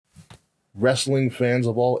wrestling fans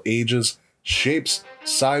of all ages, shapes,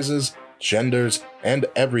 sizes, genders, and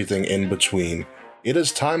everything in between. It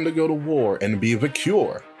is time to go to war and be the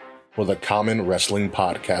cure for the Common Wrestling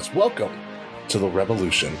Podcast. Welcome to the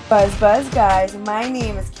revolution. Buzz, guys. My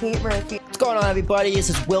name is Kate Murphy. What's going on, everybody? This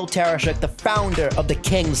is Will Tarashuk, the founder of the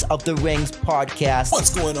Kings of the Rings podcast.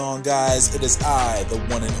 What's going on, guys? It is I, the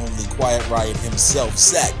one and only Quiet Riot himself,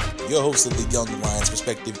 Zach, your host of the Young Lions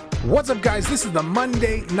Perspective. What's up, guys? This is the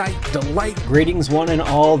Monday Night Delight. Greetings, one and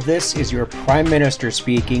all. This is your Prime Minister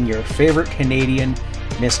speaking, your favorite Canadian,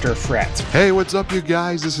 Mr. Fret. Hey, what's up, you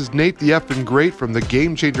guys? This is Nate the Effing Great from the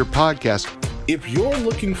Game Changer Podcast. If you're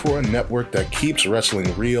looking for a network that keeps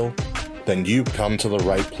wrestling real, then you've come to the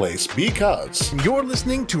right place because you're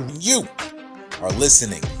listening to You are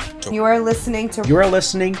listening to You are listening to You are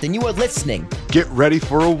listening. Then you are listening. Get ready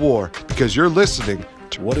for a war because you're listening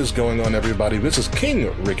to what is going on, everybody? This is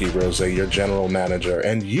King Ricky Rose, your general manager,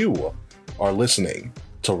 and you are listening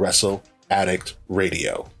to Wrestle Addict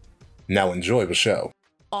Radio. Now enjoy the show.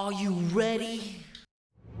 Are you ready?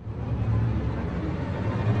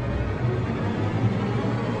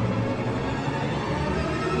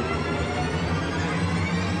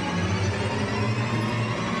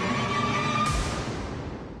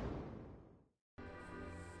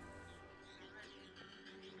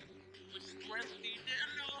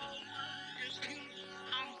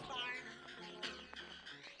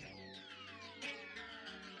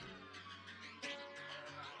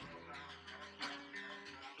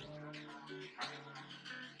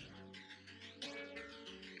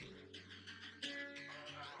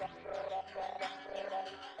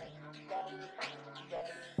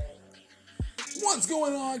 What's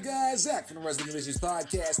going on, guys? Zach from the Wrestling Delicious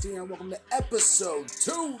Podcast here, and welcome to episode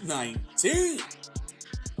 219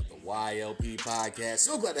 of the YLP Podcast.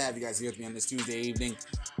 So glad to have you guys here with me on this Tuesday evening,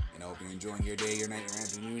 and I hope you're enjoying your day, your night, your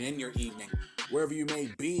afternoon, and your evening, wherever you may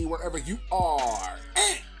be, wherever you are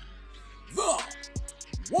in the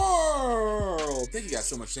world. Thank you guys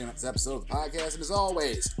so much for checking out this episode of the podcast, and as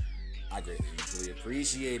always, I greatly and truly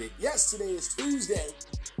appreciate it. Yes, today is Tuesday.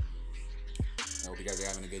 I hope you guys are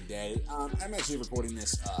having a good day. I'm actually recording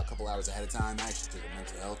this a couple hours ahead of time. I actually took a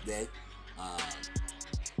mental health day.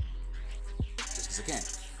 Just because I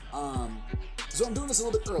can. So I'm doing this a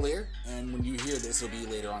little bit earlier, and when you hear this, it'll be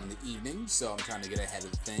later on in the evening, so I'm trying to get ahead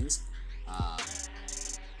of things.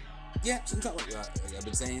 Sometimes, like I've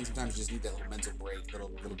been saying, sometimes you just need that little mental break,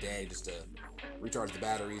 little day, just to recharge the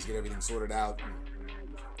batteries, get everything sorted out,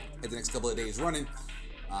 get the next couple of days running.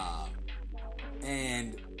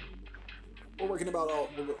 And we're working about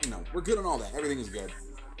we're good on all that. Everything is good.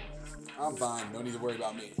 I'm fine. No need to worry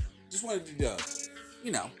about me. Just wanted to,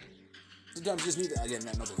 sometimes you just need to, again,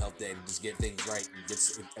 that mental health day to just get things right and get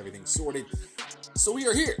everything sorted. So we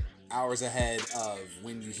are here, hours ahead of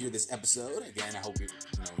when you hear this episode. Again, I hope you're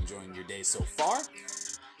enjoying your day so far,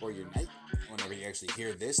 or your night, whenever you actually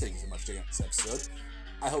hear this. Thank you so much for checking out this episode.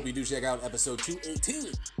 I hope you do check out episode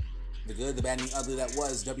 218, the good, the bad, and the ugly that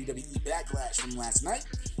was WWE Backlash from last night.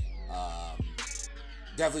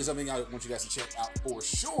 Definitely something I want you guys to check out for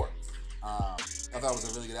sure. I thought it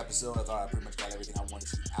was a really good episode. I thought I pretty much got everything I wanted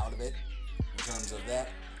to out of it in terms of that.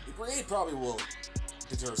 The grade probably will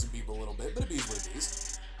deter some people a little bit, but it is what it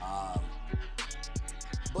is.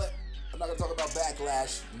 But I'm not going to talk about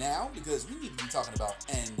Backlash now because we need to be talking about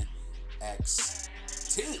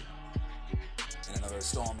NXT. And another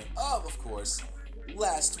installment of course,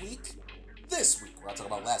 last week, this week. We're going to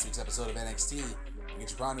talk about last week's episode of NXT. Get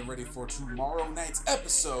you primed and ready for tomorrow night's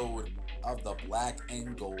episode of the Black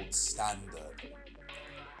and Gold Standard.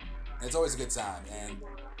 And it's always a good time, and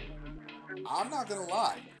I'm not gonna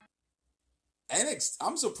lie,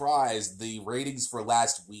 I'm surprised the ratings for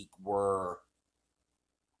last week were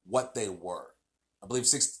what they were. I believe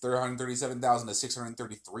 337,000 to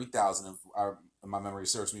 633,000, if my memory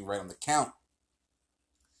serves me right on the count.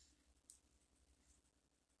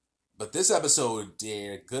 But this episode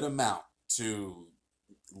did a good amount to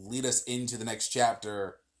lead us into the next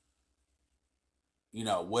chapter,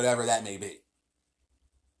 whatever that may be.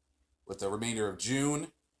 With the remainder of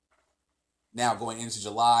June, now going into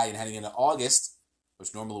July and heading into August,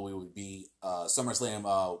 which normally would be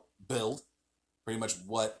SummerSlam build, pretty much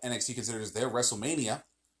what NXT considers their WrestleMania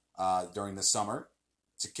during the summer,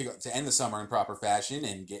 to end the summer in proper fashion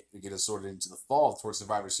and get us sorted into the fall towards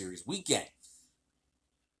Survivor Series weekend.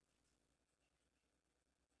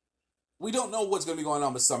 We don't know what's going to be going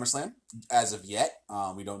on with SummerSlam as of yet.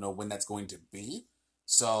 We don't know when that's going to be.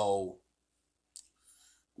 So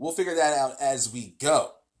we'll figure that out as we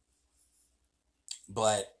go.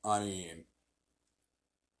 But,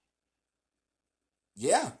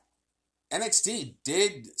 yeah. NXT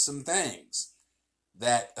did some things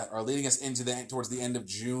that are leading us towards the end of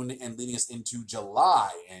June and leading us into July.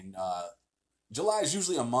 And July is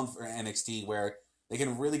usually a month for NXT where they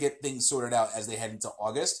can really get things sorted out as they head into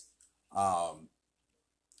August.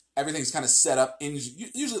 Everything's kind of set up in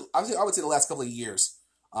usually. I would say the last couple of years,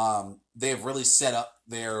 they have really set up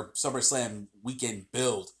their SummerSlam weekend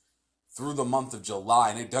build through the month of July,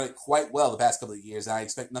 and they've done it quite well the past couple of years. And I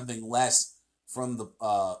expect nothing less from the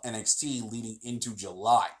NXT leading into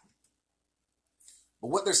July. But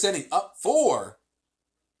what they're setting up for,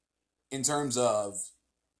 in terms of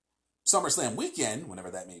SummerSlam weekend,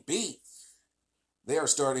 whenever that may be, they are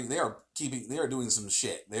doing some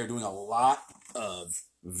shit. They are doing a lot of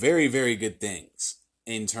very, very good things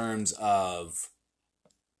in terms of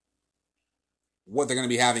what they're going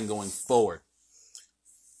to be having going forward.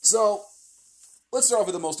 So, let's start off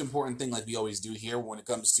with the most important thing like we always do here when it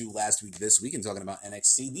comes to last week, this week, and talking about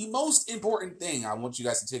NXT. The most important thing I want you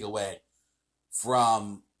guys to take away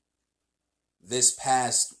from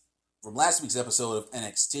last week's episode of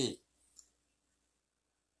NXT.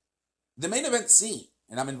 The main event scene,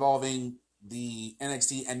 and I'm involving the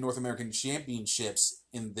NXT and North American Championships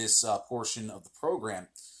in this portion of the program.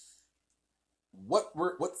 What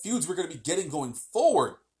feuds we're going to be getting going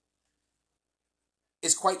forward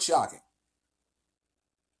is quite shocking.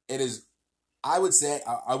 It is, I would say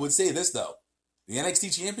this though, the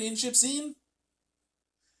NXT Championship scene,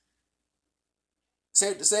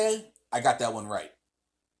 safe to say, I got that one right.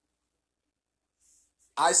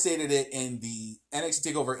 I stated it in the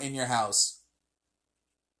NXT TakeOver In Your House,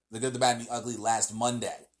 The Good, the Bad, and the Ugly last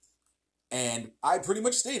Monday. And I pretty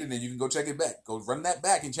much stated it. You can go check it back. Go run that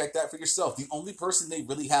back and check that for yourself. The only person they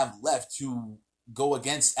really have left to go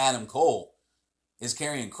against Adam Cole is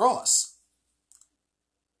Karrion Kross.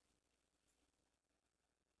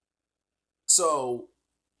 So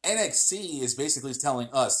NXT is basically telling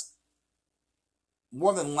us,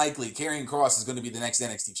 more than likely, Karrion Kross is going to be the next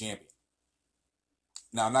NXT champion.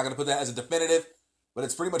 Now, I'm not going to put that as a definitive, but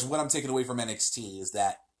it's pretty much what I'm taking away from NXT is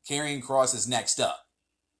that Karrion Kross is next up.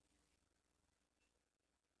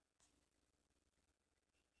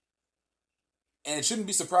 And it shouldn't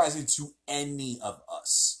be surprising to any of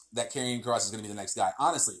us that Karrion Kross is going to be the next guy.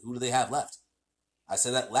 Honestly, who do they have left? I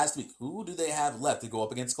said that last week. Who do they have left to go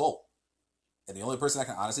up against Cole? And the only person I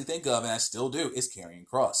can honestly think of, and I still do, is Karrion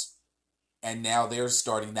Kross. And now they're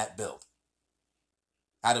starting that build.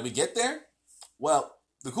 How did we get there? Well,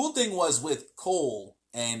 the cool thing was with Cole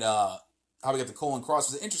and how we got to Cole and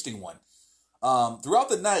Kross was an interesting one. Throughout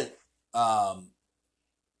the night, Mr.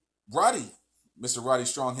 Roddy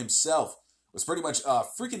Strong himself, was pretty much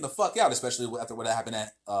freaking the fuck out, especially after what happened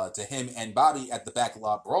to him and Bobby at the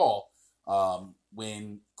Backlot Brawl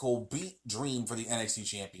when Cole beat Dream for the NXT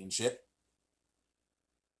Championship.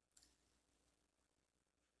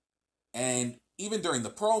 And even during the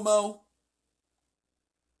promo,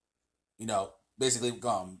 basically,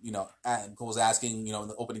 Cole's asking, in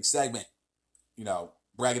the opening segment,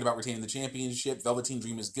 bragging about retaining the championship. Velveteen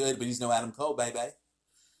Dream is good, but he's no Adam Cole, baby.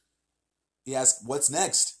 He asks, what's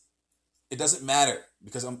next? It doesn't matter,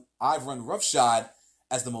 because I've run roughshod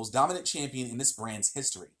as the most dominant champion in this brand's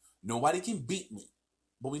history. Nobody can beat me.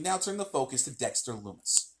 But we now turn the focus to Dexter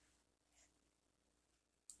Lumis.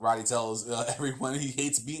 Roddy tells everyone he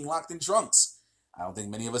hates being locked in trunks. I don't think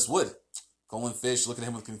many of us would. Cole and Fish look at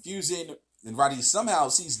him with confusion, and Roddy somehow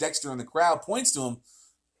sees Dexter in the crowd, points to him,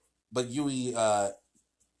 but Yui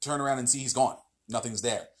turn around and see he's gone. Nothing's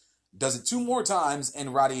there. Does it 2 more times,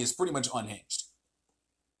 and Roddy is pretty much unhinged.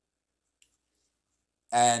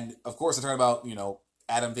 And, of course, I talk about,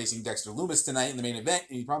 Adam facing Dexter Lumis tonight in the main event,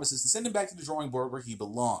 and he promises to send him back to the drawing board where he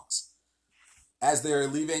belongs. As they're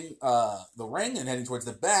leaving the ring and heading towards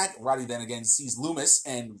the back, Roddy then again sees Lumis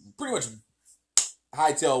and pretty much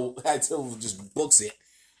hightail just books it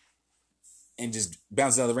and just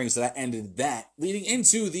bounces out of the ring. So that ended that, leading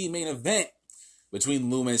into the main event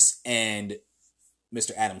between Lumis and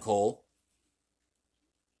Mr. Adam Cole.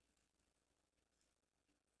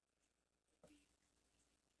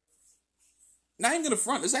 Not even gonna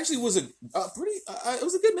front. This actually was it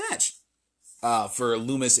was a good match for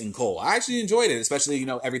Lumis and Cole. I actually enjoyed it, especially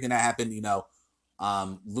everything that happened.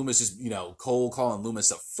 Lumis just Cole calling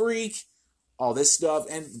Lumis a freak, all this stuff,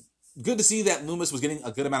 and good to see that Lumis was getting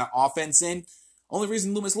a good amount of offense in. Only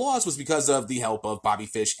reason Lumis lost was because of the help of Bobby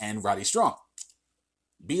Fish and Roddy Strong.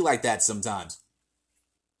 Be like that sometimes.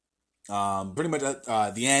 Pretty much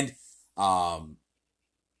at the end,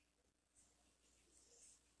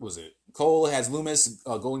 was it? Cole has Lumis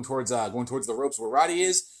going towards the ropes where Roddy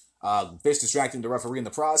is. Fish distracting the referee in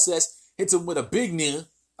the process. Hits him with a big knee.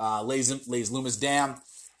 Lays Lumis down.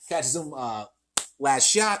 catches him last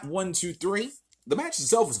shot, 1, 2, 3. The match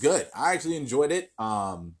itself was good. I actually enjoyed it.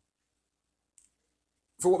 For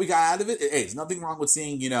what we got out of it, hey, there's nothing wrong with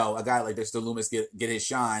seeing, a guy like Dexter Lumis get his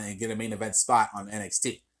shine and get a main event spot on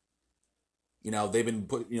NXT. They've been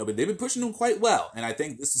pushing him quite well, and I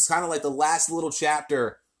think this is kind of like the last little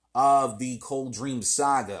chapter of the Cole Dream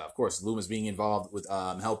saga. Of course, Lumis being involved with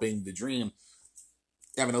helping the Dream,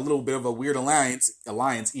 having a little bit of a weird alliance,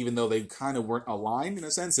 even though they kind of weren't aligned in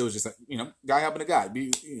a sense. It was just guy helping a guy,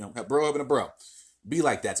 bro helping a bro, be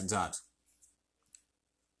like that sometimes.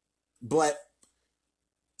 But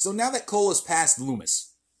so now that Cole has passed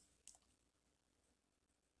Lumis,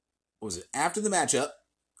 what was it? After the matchup,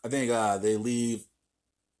 I think they leave.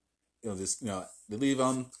 They leave.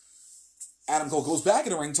 Adam Cole goes back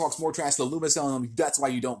in the ring, talks more trash to Lumis, telling him that's why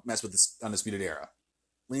you don't mess with this Undisputed Era.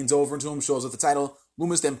 Leans over into him, shows up the title.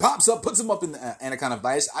 Lumis then pops up, puts him up in the Anaconda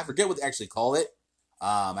Vice. I forget what they actually call it.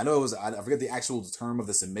 I know it was. I forget the actual term of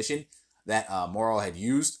the submission that Morrow had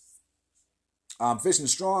used. Fishing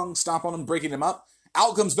Strong, stomp on him, breaking him up.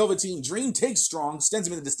 Out comes Velveteen Dream, takes Strong, sends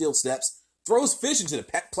him into the steel steps, throws Fish into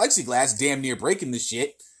the plexiglass, damn near breaking the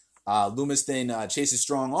shit. Lumis then chases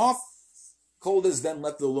Strong off. Cole is then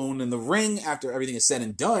left alone in the ring after everything is said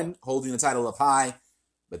and done, holding the title up high.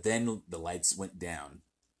 But then the lights went down.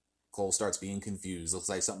 Cole starts being confused. Looks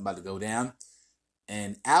like something about to go down.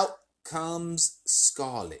 And out comes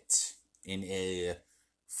Scarlett in a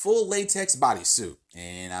full latex bodysuit.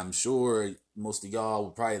 And I'm sure most of y'all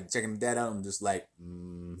were probably checking that out and just like,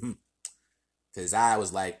 because I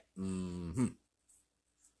was like, And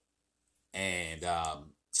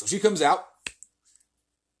so she comes out.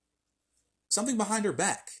 Something behind her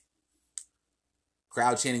back.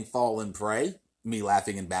 Crowd chanting fall and pray. Me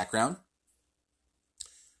laughing in background.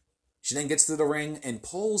 She then gets to the ring and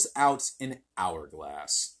pulls out an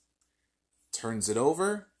hourglass. Turns it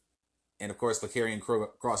over. And of course, the Karrion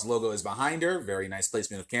Kross logo is behind her. Very nice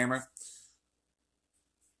placement of camera.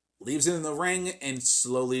 Leaves it in the ring and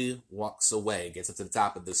slowly walks away. Gets up to the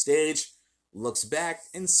top of the stage. Looks back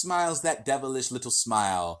and smiles that devilish little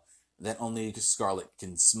smile that only Scarlett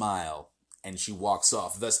can smile. And she walks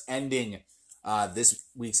off, thus ending last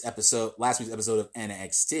week's episode of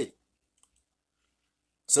NXT.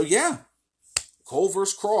 So yeah, Cole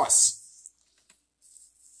versus Kross.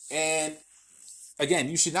 And again,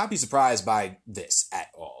 you should not be surprised by this at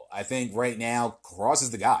all. I think right now, Kross is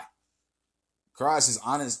the guy. Kross is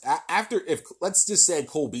honest. Let's just say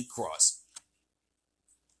Cole beat Kross.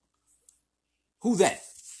 Who then?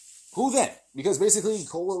 Because basically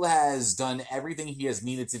Cole has done everything he has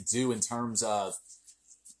needed to do in terms of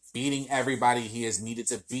beating everybody he has needed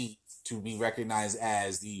to beat to be recognized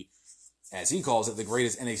as as he calls it, the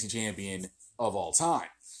greatest NXT champion of all time.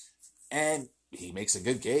 And he makes a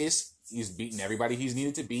good case. He's beaten everybody he's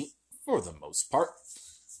needed to beat for the most part.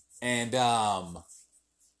 And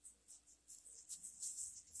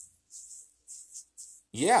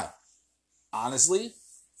yeah, honestly.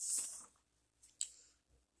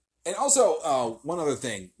 And also, one other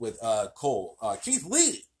thing with Cole. Keith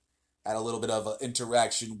Lee had a little bit of an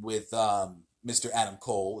interaction with Mr. Adam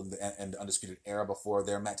Cole in the Undisputed Era before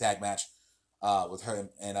their tag match with her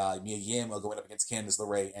and Mia Yim going up against Candice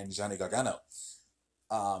LeRae and Johnny Gargano.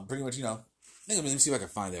 Pretty much, let me see if I can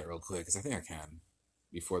find that real quick, because I think I can,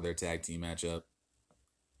 before their tag team matchup.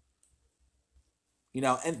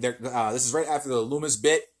 And this is right after the Lumis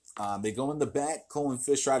bit. They go in the back. Cole and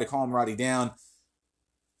Fish try to calm Roddy down.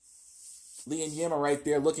 Lee and Yim are right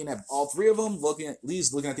there looking at all three of them.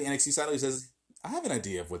 Lee's looking at the NXT title. He says, I have an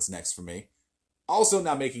idea of what's next for me. Also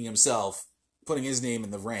now putting his name in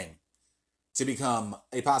the ring to become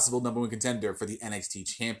a possible number one contender for the NXT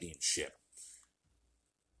Championship.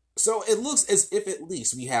 So it looks as if at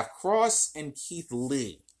least we have Kross and Keith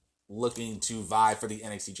Lee looking to vie for the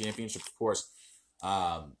NXT Championship. Of course,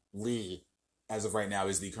 Lee, as of right now,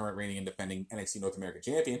 is the current reigning and defending NXT North American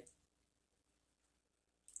Champion.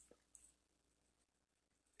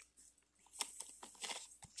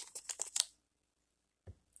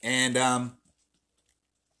 And I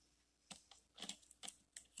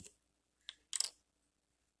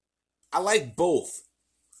like both.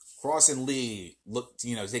 Kross and Lee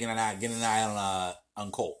getting an eye on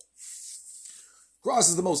Cole. Kross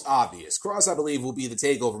is the most obvious. Kross, I believe, will be the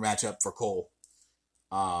takeover matchup for Cole.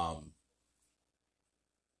 And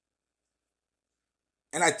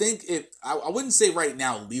I think I wouldn't say right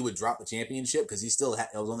now Lee would drop the championship, because he still has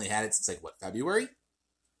only had it since February,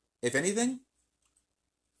 if anything.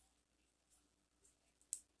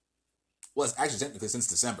 Well, it's actually technically since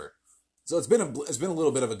December. So it's been a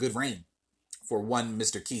little bit of a good reign for one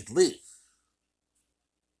Mr. Keith Lee.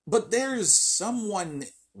 But there's someone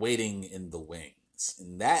waiting in the wings.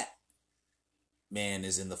 And that man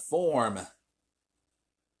is in the form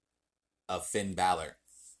of Finn Balor.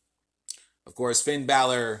 Of course, Finn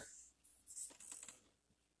Balor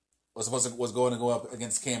was going to go up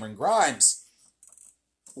against Cameron Grimes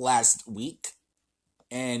last week.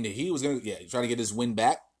 And he was going to, try to get his win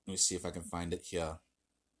back. Let me see if I can find it here.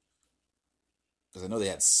 Because I know they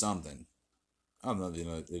had something. I don't know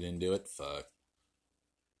if they didn't do it. Fuck.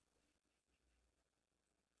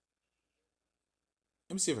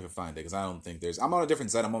 Let me see if I can find it, because I don't think there's... I'm on a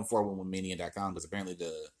different site. I'm on 411mania.com, because apparently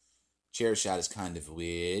the chair shot is kind of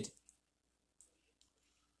weird.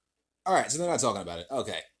 Alright, so they're not talking about it.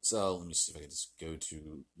 Okay, so let me see if I can just go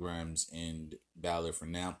to Grimes and Balor for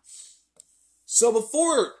now. So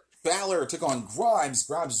before Balor took on Grimes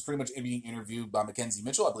was pretty much being interviewed by Mackenzie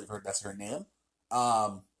Mitchell. I believe that's her name.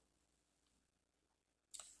 Of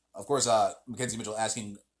course, Mackenzie Mitchell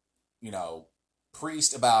asking,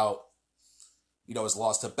 Priest about, his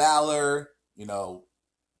loss to Balor, how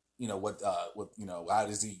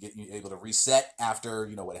does he get able to reset after,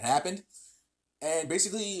 what happened? And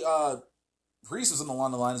basically, Priest was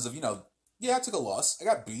along the lines of, I took a loss. I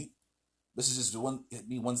got beat. This is just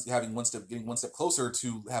getting one step closer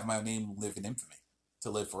to have my name live in infamy, to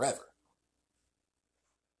live forever.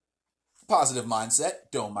 Positive mindset.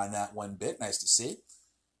 Don't mind that one bit. Nice to see.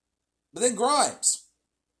 But then Grimes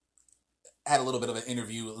had a little bit of an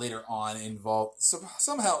interview later on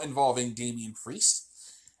somehow involving Damian Priest.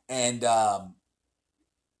 And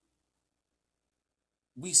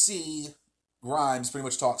we see Grimes pretty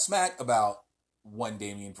much talk smack about one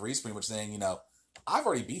Damian Priest, pretty much saying, I've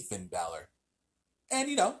already beat Finn Balor. And,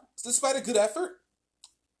 despite a good effort,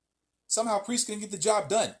 somehow Priest can get the job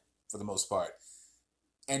done for the most part.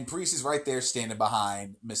 And Priest is right there standing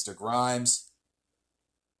behind Mr. Grimes.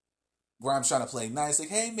 Grimes trying to play nice, like,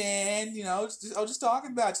 hey man, I was just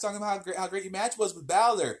talking about how great your match was with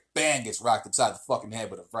Balor. Bang, gets rocked upside the fucking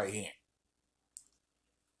head with a right hand.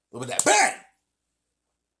 Look at that, bang!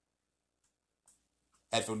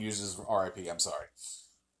 Headphone users for RIP, I'm sorry.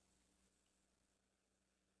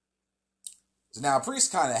 So now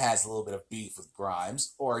Priest kind of has a little bit of beef with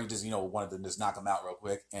Grimes, or he just, wanted to just knock him out real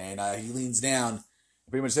quick, and he leans down and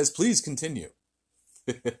pretty much says, please continue.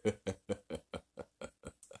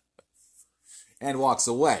 And walks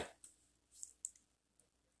away.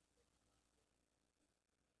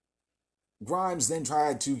 Grimes then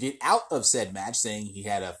tried to get out of said match, saying he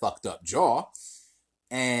had a fucked up jaw,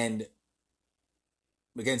 and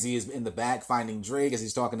Mackenzie is in the back finding Drake as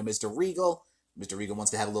he's talking to Mr. Regal. Mr. Regal wants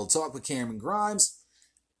to have a little talk with Cameron Grimes.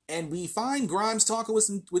 And we find Grimes talking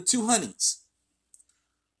with two honeys.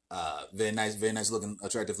 Very nice looking,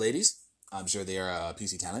 attractive ladies. I'm sure they are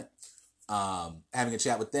PC talent. Having a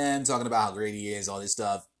chat with them, talking about how great he is, all this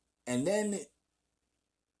stuff. And then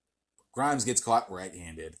Grimes gets caught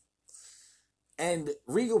red-handed. And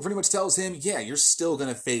Regal pretty much tells him, you're still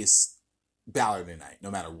going to face Balor tonight,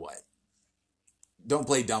 no matter what. Don't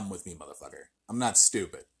play dumb with me, motherfucker. I'm not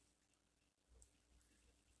stupid.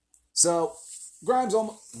 So, Grimes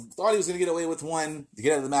almost thought he was going to get away with one to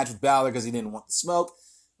get out of the match with Balor because he didn't want the smoke.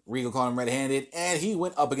 Regal caught him red-handed, and he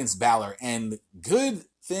went up against Balor, and good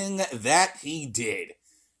thing that he did.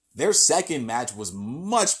 Their second match was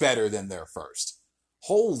much better than their first.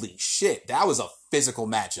 Holy shit, that was a physical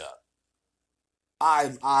matchup.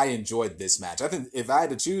 I enjoyed this match. I think if I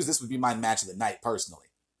had to choose, this would be my match of the night, personally.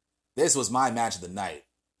 This was my match of the night.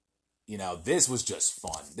 This was just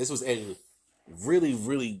fun. This was a really,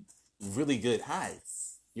 really, really good. Hi.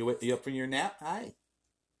 You up from your nap? Hi.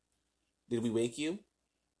 Did we wake you?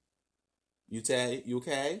 You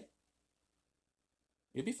okay?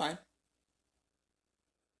 You'll be fine.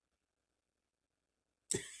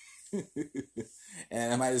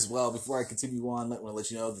 And I might as well, before I continue on, want to let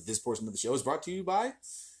you know that this portion of the show is brought to you by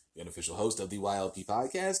the unofficial host of the YLP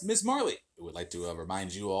podcast, Miss Marley, who would like to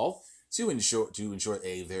remind you all to ensure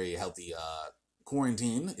a very healthy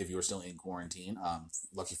quarantine, if you are still in quarantine.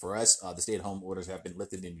 Lucky for us, the stay-at-home orders have been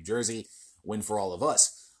lifted in New Jersey. Win for all of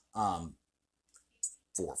us.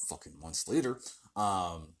 4 fucking months later.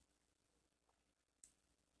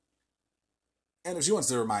 And she wants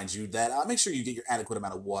to remind you that make sure you get your adequate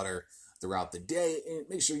amount of water throughout the day, and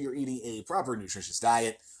make sure you're eating a proper nutritious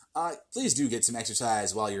diet. Please do get some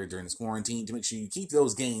exercise while you're during this quarantine to make sure you keep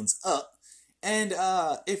those gains up. And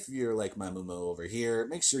if you're like my Mumo over here,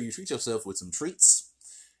 make sure you treat yourself with some treats,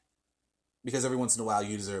 because every once in a while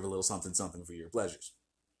you deserve a little something for your pleasures.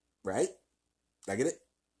 Right? Did I get it?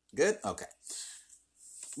 Good? Okay.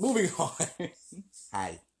 Moving on.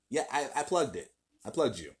 Hi. Yeah, I plugged it. I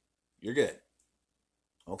plugged you. You're good.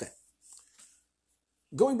 Okay.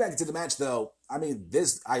 Going back to the match, though, I mean,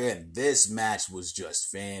 this match was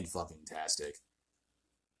just fan-fucking-tastic.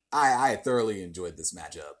 I thoroughly enjoyed this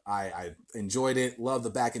matchup. I enjoyed it. Love the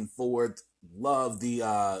back and forth. Love the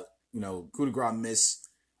coup de grace miss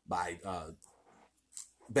by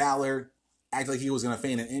Balor. Acted like he was gonna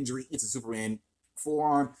feign an injury. It's a Superman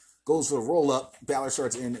forearm. Goes for the roll up. Balor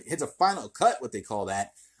starts in. Hits a final cut. What they call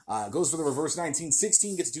that. Goes for the reverse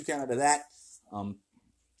 1916. Gets a 2 count out of that.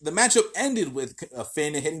 The matchup ended with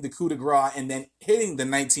Finn hitting the coup de grace and then hitting the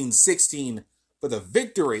 1916 for the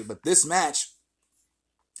victory. But this match,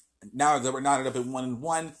 now that we're knotted up at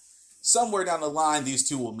 1-1, somewhere down the line, these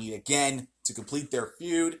two will meet again to complete their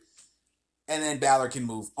feud, and then Balor can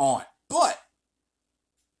move on. But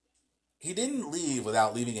he didn't leave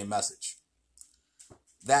without leaving a message.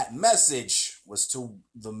 That message was to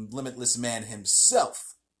the Limitless Man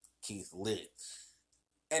himself, Keith Lee,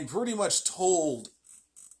 and pretty much told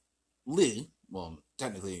Lee, well,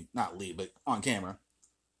 technically not Lee, but on camera,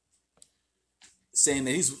 saying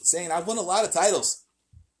I've won a lot of titles,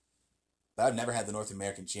 but I've never had the North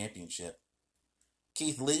American Championship.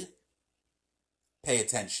 Keith Lee, pay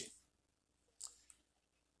attention.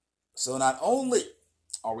 So not only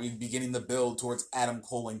are we beginning the build towards Adam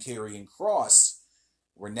Cole and Karrion Kross,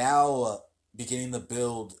 we're now beginning the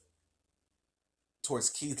build towards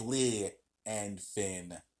Keith Lee and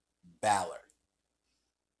Finn Balor.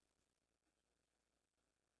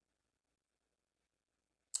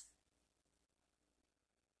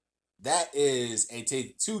 That is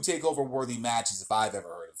two takeover worthy matches if I've ever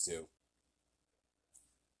heard of two.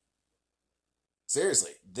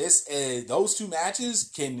 Seriously, those two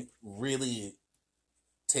matches can really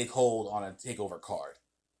take hold on a takeover card.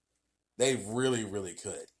 They really, really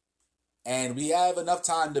could. And we have enough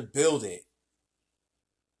time to build it.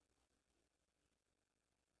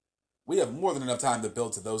 We have more than enough time to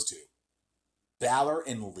build to those two. Balor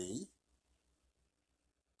and Lee,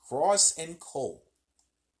 Kross and Cole.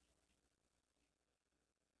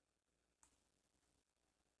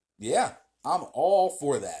 Yeah, I'm all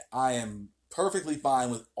for that. I am perfectly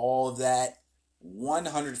fine with all of that,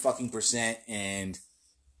 100%. And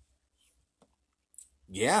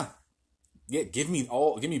yeah, give me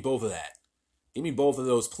both of that. Give me both of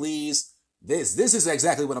those, please. This is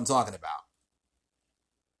exactly what I'm talking about.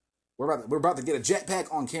 We're about to get a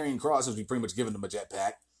jetpack on Karrion Kross, as we pretty much given them a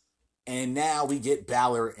jetpack, and now we get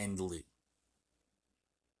Balor and Lee.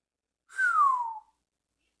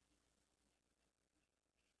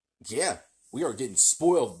 Yeah, we are getting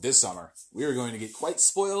spoiled this summer. We are going to get quite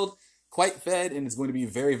spoiled, quite fed, and it's going to be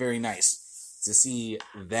very, very nice to see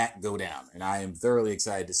that go down. And I am thoroughly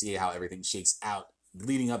excited to see how everything shakes out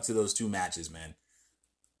leading up to those two matches, man.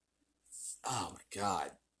 Oh my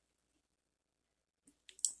God.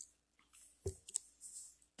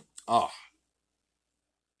 Oh.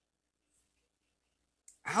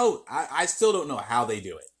 I still don't know how they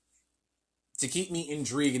do it. To keep me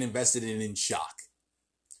intrigued and invested and in shock.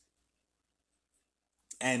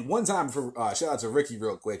 And one time, for shout out to Ricky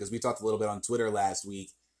real quick, because we talked a little bit on Twitter last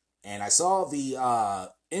week, and I saw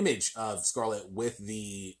the image of Scarlett with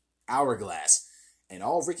the hourglass, and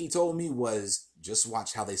all Ricky told me was, just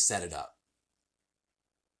watch how they set it up.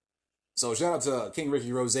 So shout out to King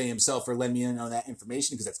Ricky Rose himself for letting me in on that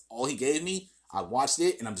information, because that's all he gave me. I watched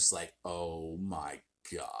it, and I'm just like, oh my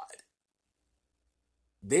God.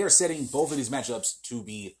 They are setting both of these matchups to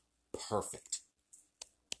be perfect.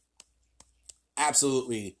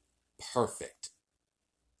 Absolutely perfect.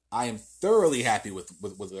 I am thoroughly happy with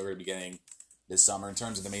what we're going to be getting this summer in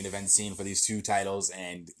terms of the main event scene for these two titles.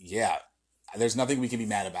 And yeah, there's nothing we can be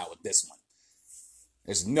mad about with this one.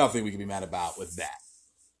 There's nothing we can be mad about with that.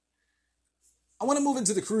 I want to move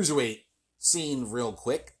into the cruiserweight scene real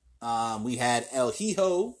quick. We had El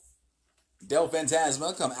Hijo Del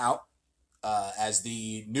Fantasma come out as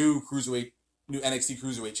the new NXT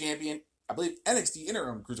Cruiserweight Champion. I believe NXT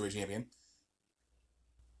Interim Cruiserweight Champion.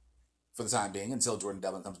 For the time being, until Jordan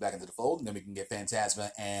Devlin comes back into the fold, and then we can get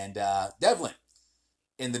Phantasma and Devlin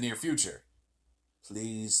in the near future.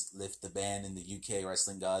 Please lift the ban in the UK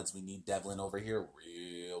Wrestling Gods. We need Devlin over here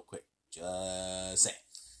real quick. Just saying.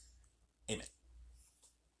 Amen.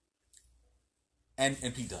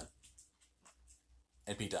 And Pete Dunne.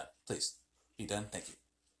 And Pete Dunne, please. Pete Dunne, thank you.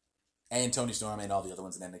 And Tony Storm and all the other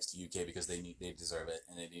ones in NXT UK, because they deserve it,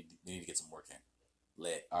 and they need to get some work in.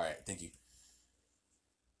 Lit. All right, thank you.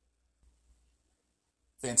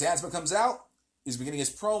 Phantasma comes out. He's beginning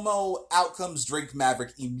his promo. Out comes Drake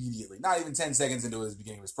Maverick immediately. Not even 10 seconds into his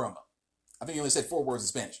beginning of his promo. I think he only said 4 words in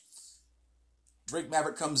Spanish. Drake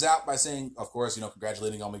Maverick comes out by saying, of course,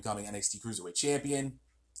 congratulating on becoming NXT Cruiserweight Champion.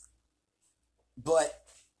 But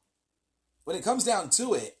when it comes down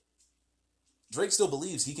to it, Drake still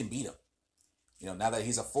believes he can beat him. Now that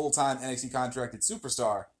he's a full-time NXT contracted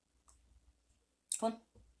superstar. Come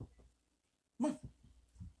on.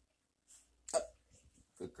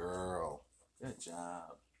 Good girl. Good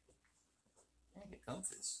job. Yeah, get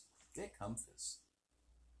comfy. Get comfy.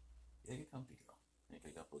 Yeah, get comfy, girl. Yeah,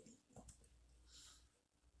 get up, boogie.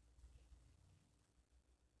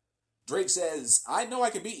 Drake says, I know I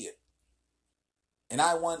can beat you. And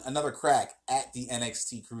I want another crack at the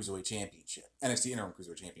NXT Cruiserweight Championship. NXT Interim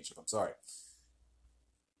Cruiserweight Championship, I'm sorry.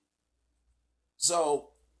 So,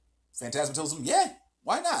 Phantasma tells him, yeah,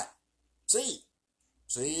 why not? See.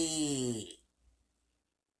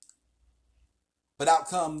 But out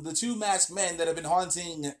come the two masked men that have been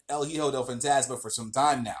haunting El Hijo del Fantasma for some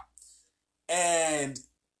time now. And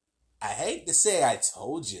I hate to say I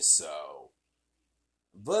told you so,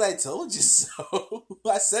 but I told you so.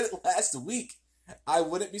 I said it last week. I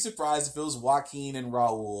wouldn't be surprised if it was Joaquin and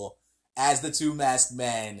Raul as the two masked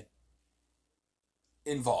men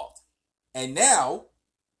involved. And now,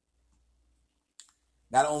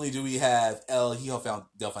 not only do we have El Hijo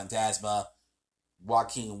del Fantasma,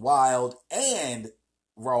 Joaquin Wilde, and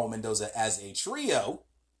Raul Mendoza as a trio,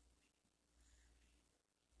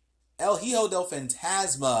 El Hijo del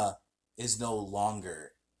Fantasma is no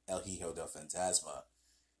longer El Hijo del Fantasma.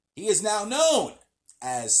 He is now known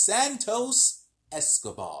as Santos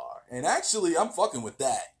Escobar. And actually, I'm fucking with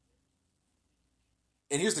that.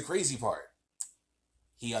 And here's the crazy part.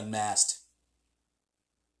 He unmasked.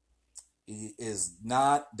 He is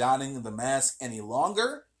not donning the mask any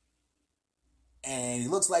longer. And he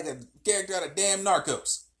looks like a character out of damn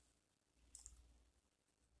Narcos.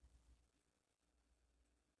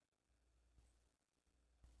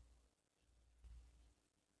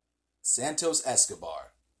 Santos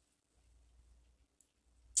Escobar.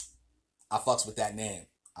 I fucks with that name.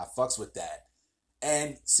 I fucks with that.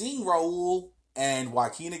 And seeing Raul and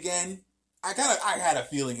Joaquin again, I had a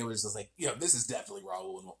feeling it was just like, this is definitely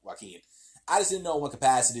Raul and Joaquin. I just didn't know what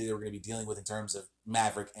capacity they were going to be dealing with in terms of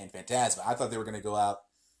Maverick and Phantasma. I thought they were going to go out.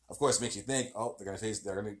 Of course, it makes you think, they're going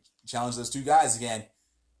to challenge those two guys again.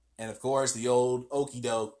 And of course, the old okie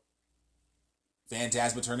doke,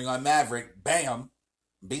 Phantasma turning on Maverick, bam,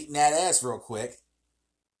 beating that ass real quick.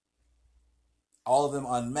 All of them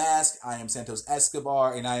unmasked. I am Santos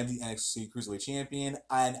Escobar, and I am the NXT Cruiserweight Champion,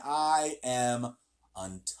 and I am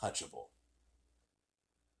untouchable.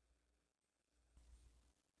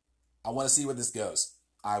 I want to see where this goes.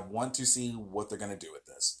 I want to see what they're going to do with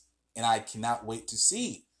this. And I cannot wait to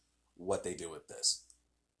see what they do with this.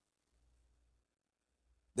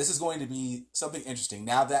 This is going to be something interesting.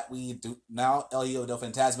 Now El Hijo del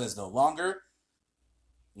Fantasma is no longer.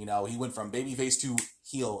 He went from babyface to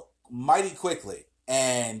heel mighty quickly.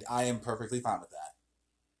 And I am perfectly fine with that.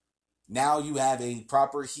 Now you have a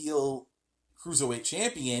proper heel Cruiserweight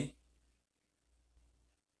champion.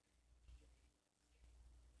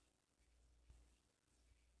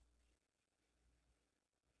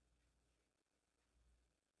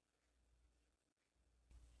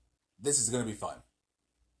 This is going to be fun.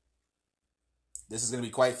 This is going to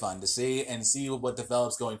be quite fun to see and see what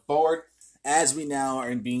develops going forward as we now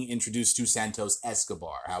are being introduced to Santos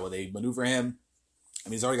Escobar. How will they maneuver him? I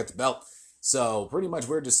mean, he's already got the belt. So pretty much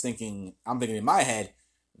I'm thinking in my head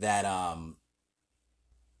that,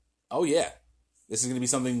 this is going to be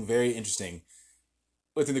something very interesting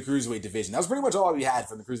within the Cruiserweight division. That was pretty much all we had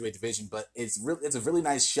from the Cruiserweight division, but it's a really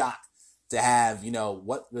nice shock to have,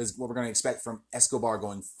 what we're going to expect from Escobar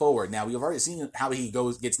going forward. Now, we've already seen how he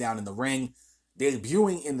gets down in the ring,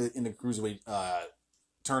 debuting in the Cruiserweight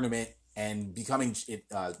tournament and becoming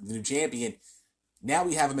the new champion. Now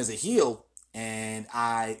we have him as a heel, and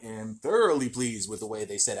I am thoroughly pleased with the way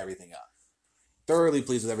they set everything up. Thoroughly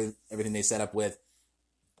pleased with everything they set up with.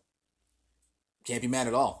 Can't be mad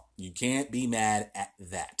at all. You can't be mad at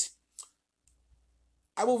that.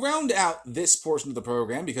 I will round out this portion of the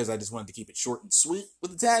program because I just wanted to keep it short and sweet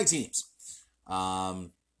with the tag teams. The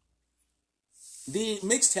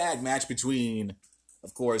mixed tag match between,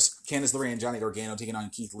 of course, Candice LeRae and Johnny Gargano taking on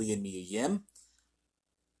Keith Lee and Mia Yim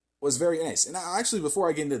was very nice. And actually, before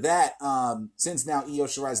I get into that, since now Io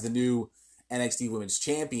Shirai is the new NXT Women's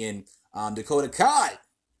Champion, Dakota Kai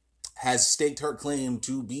has staked her claim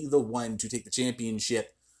to be the one to take the championship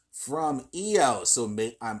from Io. So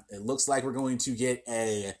it looks like we're going to get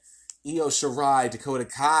a Io Shirai, Dakota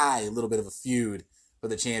Kai, a little bit of a feud for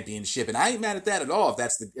the championship. And I ain't mad at that at all if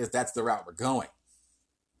that's the route we're going.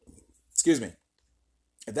 Excuse me.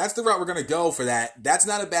 If that's the route we're going to go for that, that's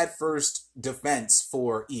not a bad first defense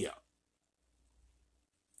for Io.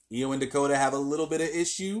 Io and Dakota have a little bit of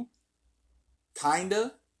issue.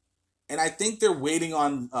 Kinda. And I think they're waiting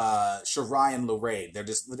on Shirai and Lorraine. They're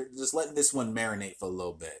just letting this one marinate for a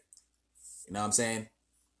little bit. You know what I'm saying?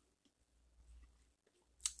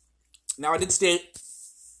 Now, I did state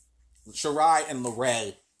Shirai and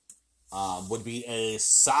Lorraine would be a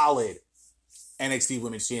solid NXT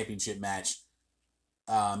Women's Championship match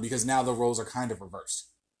because now the roles are kind of reversed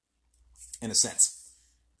in a sense.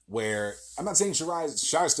 Where I'm not saying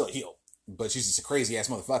Shirai's still a heel, but she's just a crazy ass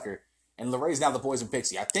motherfucker. And Lorraine's now the Poison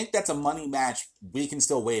Pixie. I think that's a money match we can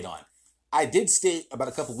still wait on. I did state about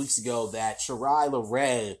a couple weeks ago that Shirai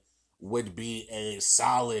Lorraine would be a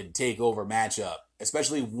solid takeover matchup,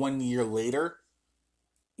 especially 1 year later,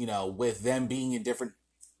 you know, with them being in different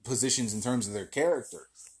positions in terms of their character.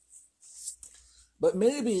 But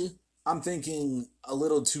maybe I'm thinking a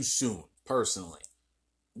little too soon, personally.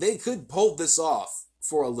 They could pull this off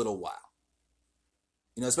for a little while.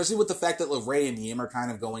 You know, especially with the fact that Lorraine and Yim are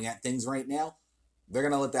kind of going at things right now. They're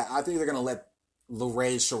going to let that, I think they're going to let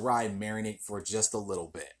Lorraine Shirai marinate for just a little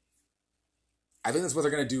bit. I think that's what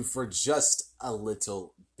they're going to do for just a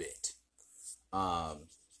little bit. And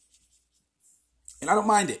I don't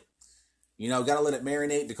mind it. You know, got to let it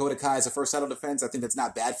marinate. Dakota Kai is a first title defense. I think that's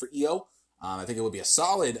not bad for EO. I think it would be a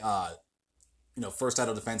solid, first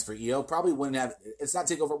title defense for EO. Probably wouldn't have, it's not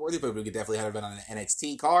takeover worthy, but we could definitely have it been on an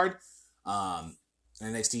NXT card. An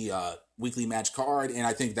NXT weekly match card. And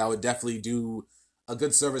I think that would definitely do a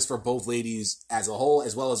good service for both ladies as a whole,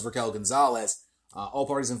 as well as Raquel Gonzalez. All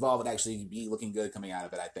parties involved would actually be looking good coming out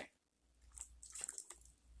of it, I think.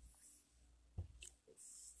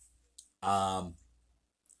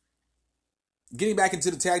 Getting back into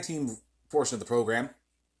the tag team portion of the program.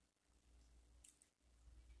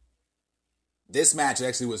 This match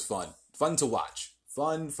actually was fun. Fun to watch.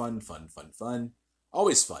 Fun.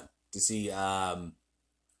 Always fun to see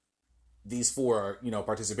these four,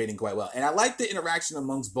 participating quite well. And I like the interaction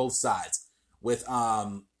amongst both sides with,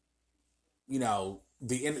 the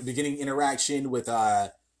beginning interaction with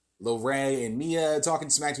Lorraine and Mia talking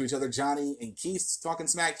smack to each other, Johnny and Keith talking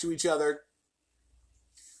smack to each other.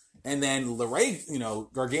 And then Lorraine,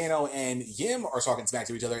 Gargano and Yim are talking smack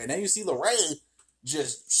to each other. And then you see Lorraine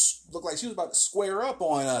just look like she was about to square up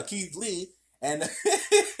on Keith Lee. And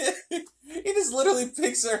he just literally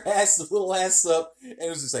picks her little ass up and it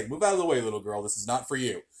was just like, move out of the way, little girl. This is not for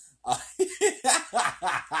you. It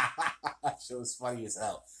was funny as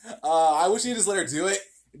hell. I wish he just let her do it.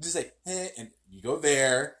 Just like, and you go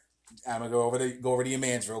there. I'm gonna go over to your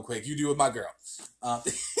man's real quick. You do with my girl. I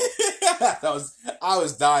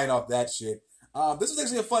was dying off that shit. This was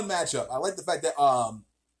actually a fun matchup. I like the fact that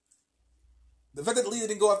Lita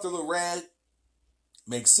didn't go after Lorraine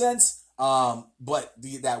makes sense. But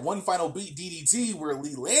that one final beat DDT where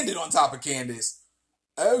Lee landed on top of Candice.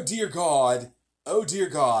 Oh dear God.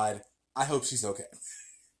 I hope she's okay.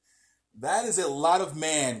 That is a lot of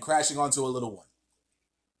man crashing onto a little one.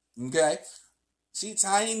 Okay? She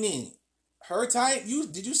tiny. Her tiny.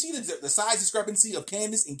 Did you see the size discrepancy of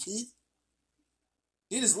Candice and Keith?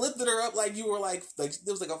 He just lifted her up like you were like there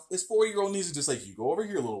was like this 4-year-old niece just like, you go over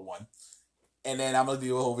here, little one. And then I'm gonna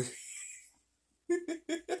do over here.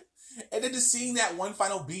 And then just seeing that one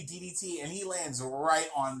final beat DDT and he lands right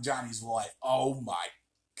on Johnny's wife. Oh my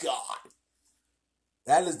God.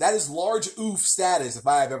 That is large oof status if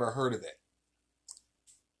I have ever heard of it.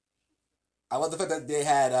 I love the fact that they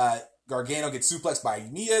had Gargano get suplexed by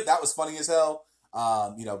Mia. That was funny as hell.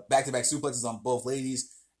 Back-to-back suplexes on both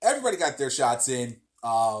ladies. Everybody got their shots in.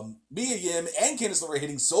 Mia Yim and Candice LeRae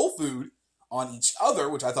hitting soul food on each other,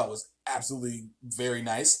 which I thought was absolutely very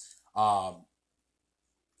nice. The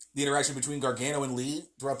interaction between Gargano and Lee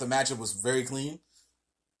throughout the matchup was very clean.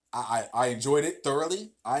 I enjoyed it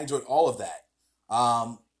thoroughly. I enjoyed all of that.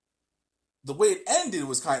 The way it ended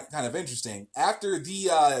was kind of interesting. After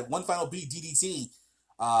the one final beat DDT,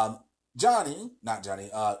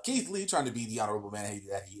 Keith Lee, trying to be the honorable man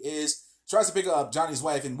that he is, tries to pick up Johnny's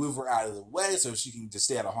wife and move her out of the way so she can just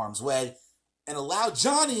stay out of harm's way and allow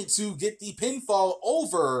Johnny to get the pinfall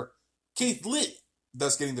over Keith Lee,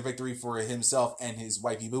 thus getting the victory for himself and his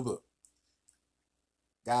wifey boo-boo.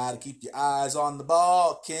 Gotta keep your eyes on the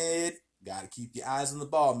ball, kid. Gotta keep your eyes on the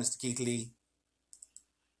ball, Mr. Keith Lee.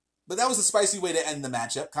 But that was a spicy way to end the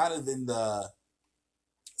matchup, kind of in the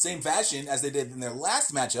same fashion as they did in their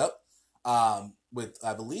last matchup with,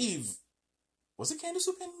 I believe, was it Candice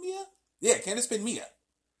who pinned Mia? Yeah, Candice pinned Mia.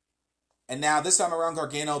 And now this time around,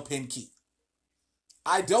 Gargano pinned Keith.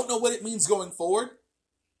 I don't know what it means going forward,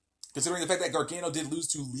 considering the fact that Gargano did lose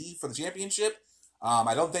to Lee for the championship.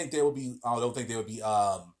 I don't think they would be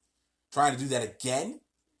trying to do that again.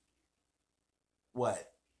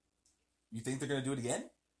 What? You think they're going to do it again?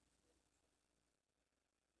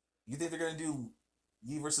 You think they're going to do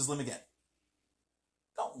Yi versus Lim again?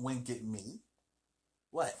 Don't wink at me.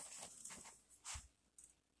 What?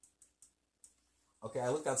 Okay, I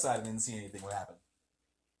looked outside and didn't see anything. What happened?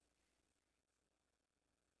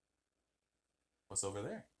 What's over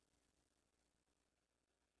there?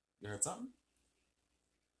 You heard something?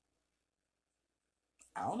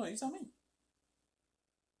 I don't know. You tell me.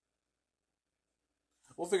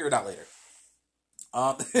 We'll figure it out later.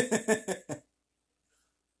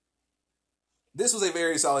 This was a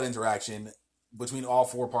very solid interaction between all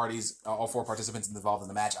four parties, all four participants involved in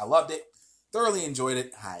the match. I loved it. Thoroughly enjoyed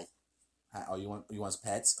it. Hi. Oh, you want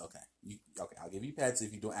pets? Okay. Okay, I'll give you pets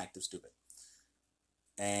if you don't act stupid.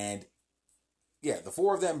 And yeah, the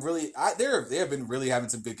four of them really, they have been really having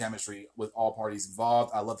some good chemistry with all parties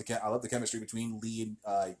involved. I love the chemistry between Lee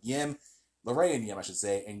and Yim, LeRae and Yim, I should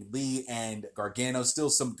say, and Lee and Gargano. Still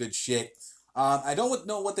some good shit. I don't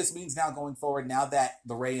know what this means now going forward. Now that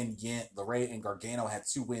LeRae and Gargano have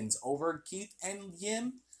 2 wins over Keith and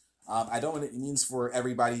Yim. I don't know what it means for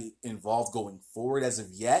everybody involved going forward as of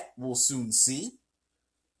yet. We'll soon see.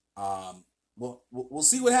 We'll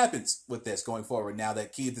see what happens with this going forward. Now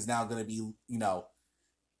that Keith is now going to be,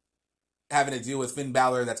 having to deal with Finn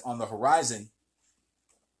Balor that's on the horizon.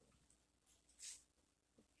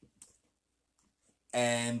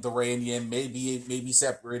 And LeRae and Yim may be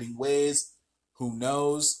separating ways. Who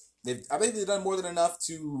knows? I think they've done more than enough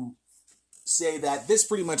to say that this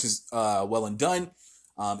pretty much is well and done.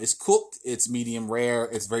 It's cooked. It's medium rare.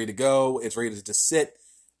 It's ready to go. It's ready to sit.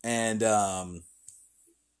 And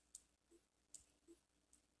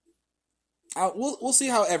we'll see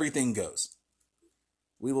how everything goes.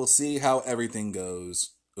 We will see how everything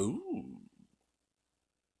goes. Ooh,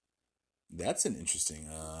 that's an interesting,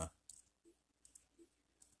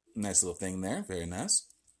 nice little thing there. Very nice.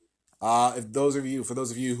 For those of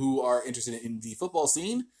you who are interested in the football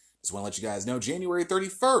scene, just want to let you guys know, January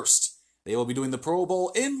 31st, they will be doing the Pro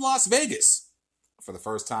Bowl in Las Vegas for the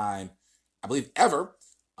first time, I believe, ever.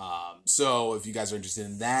 So if you guys are interested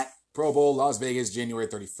in that, Pro Bowl, Las Vegas, January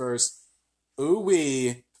 31st.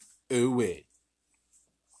 Ooh-wee. Ooh-wee.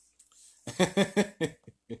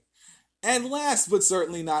 And last but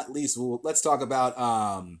certainly not least, let's talk about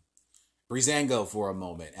Breezango for a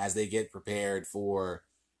moment as they get prepared for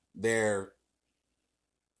their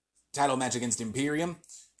title match against Imperium.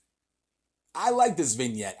 I like this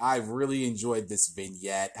vignette. I really enjoyed this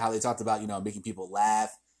vignette. How they talked about, making people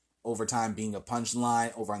laugh, overtime being a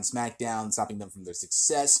punchline over on SmackDown, stopping them from their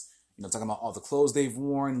success. Talking about all the clothes they've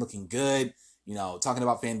worn, looking good. Talking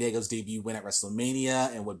about Fandango's debut win at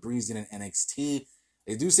WrestleMania and what Breeze did in NXT.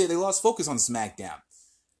 They do say they lost focus on SmackDown.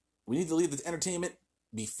 We need to leave the entertainment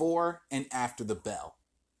before and after the bell.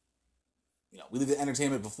 We leave the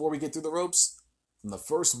entertainment before we get through the ropes, from the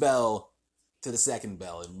first bell to the second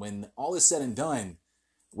bell. And when all is said and done,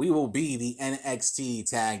 we will be the NXT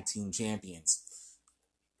Tag Team Champions.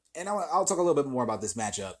 And I'll talk a little bit more about this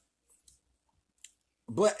matchup.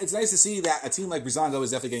 But it's nice to see that a team like Breezango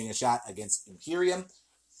is definitely getting a shot against Imperium.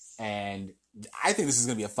 And I think this is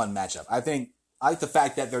going to be a fun matchup. I like the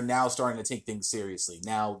fact that they're now starting to take things seriously.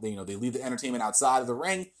 Now, they leave the entertainment outside of the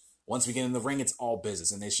ring. Once we get in the ring, it's all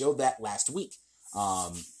business. And they showed that last week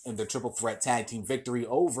in the triple threat tag team victory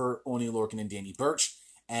over Oni Lorcan and Danny Burch.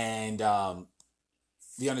 And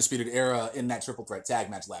the Undisputed Era in that triple threat tag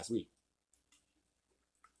match last week.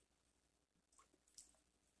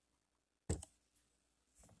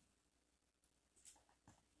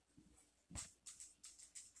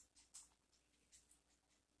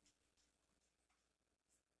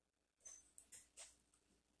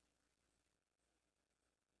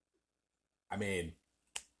 I mean,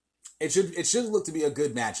 it should look to be a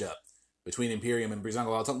good matchup between Imperium and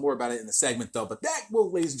Breezango. I'll talk more about it in the segment, though. But that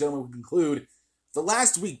will, ladies and gentlemen, conclude the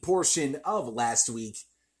last week portion of last week.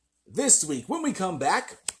 This week, when we come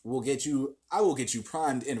back, I will get you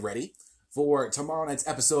primed and ready for tomorrow night's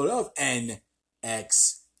episode of NXT,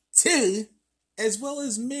 as well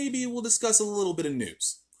as maybe we'll discuss a little bit of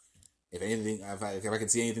news. If I can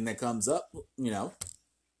see anything that comes up,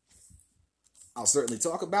 I'll certainly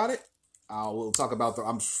talk about it. We'll talk about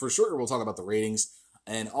we'll talk about the ratings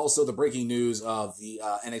and also the breaking news of the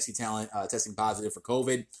NXT talent testing positive for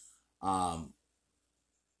COVID.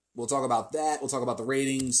 We'll talk about that. We'll talk about the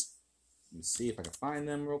ratings. Let me see if I can find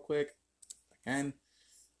them real quick. If I can.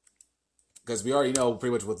 Because we already know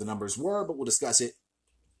pretty much what the numbers were, but we'll discuss it.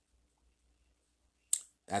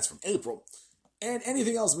 That's from April. And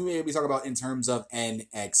anything else we may be talking about in terms of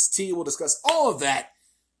NXT. We'll discuss all of that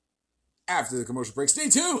after the commercial break. Stay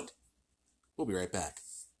tuned. We'll be right back.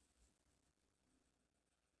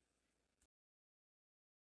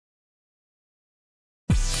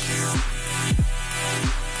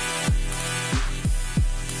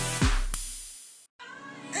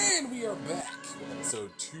 we are back with episode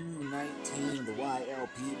 219 of the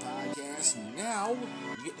YLP podcast. Now,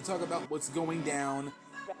 we get to talk about what's going down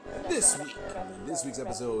this week. In this week's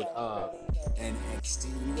episode of NXT,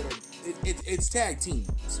 it's tag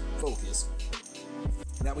teams focus.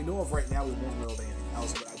 That we know of right now, we won't know of anything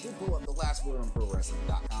else, but I did pull up the last word on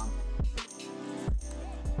ProWrestling.com.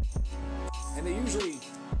 And they usually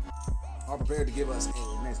are prepared to give us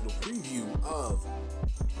a nice little preview of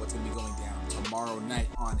what's going to be going down tomorrow night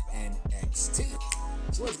on NXT.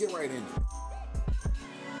 So let's get right into it.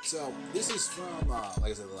 So this is from,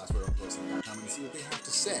 like I said, the last word on ProWrestling.com, and see what they have to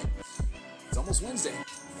say. It's almost Wednesday.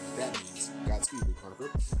 That means Godspeed, Luke Harper.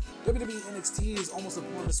 WWE NXT is almost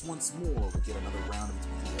upon us once more with yet another round of its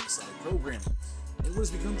weekly episodic programming. In what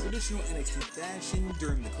has become traditional NXT fashion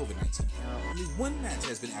during the COVID-19 era, only one match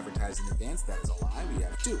has been advertised in advance. That is a lie. We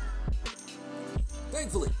have two.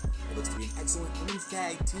 Thankfully, it looks to be an excellent women's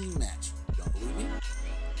tag team match. Don't believe me?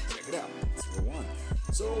 Check it out. It's for one.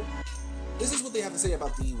 So, this is what they have to say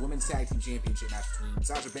about the women's tag team championship match between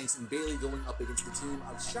Sasha Banks and Bayley going up against the team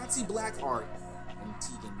of Shotzi Blackheart and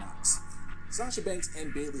Tegan Knox. Sasha Banks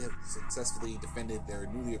and Bayley have successfully defended their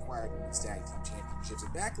newly acquired women's tag team championships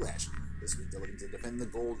at Backlash. This week, they're looking to defend the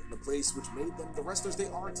gold in the place which made them the wrestlers they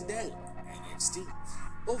are today, NXT.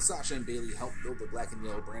 Both Sasha and Bayley helped build the black and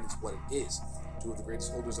yellow brand into what it is. Two of the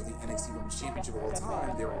greatest holders of the NXT Women's Championship of all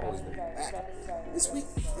time, they were always ready to come back. This week,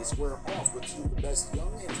 they square off with two of the best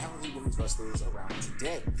young and talented women's wrestlers around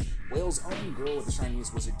today. Wales' own girl with the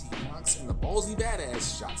shiniest wizard Tegan Knox and the ballsy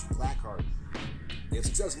badass Shotzi Blackheart. They have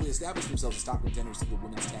successfully established themselves as top contenders to the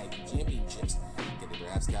Women's Tag Team Championships. Can they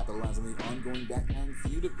perhaps capitalize on the ongoing background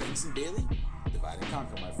feud of Banks and Bayley? Divide and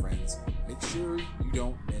conquer, my friends. Make sure you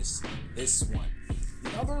don't miss this one.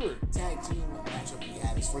 The other tag team matchup we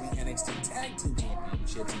have is for the NXT Tag Team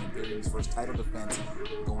Championships and Imperium's first title defense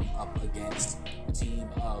going up against the team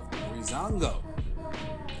of Breezango.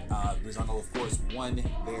 Breezango, of course,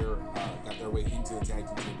 got their way into the Tag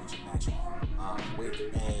Team Championship match with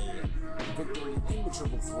a victory in the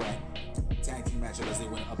Triple Threat Tag Team matchup as they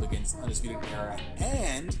went up against Undisputed Era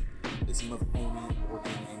and the team of Oni,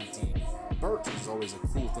 Orton, and Team Burke, which is always a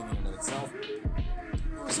cool thing in and of itself.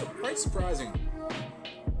 It was quite surprising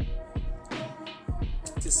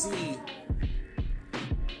to see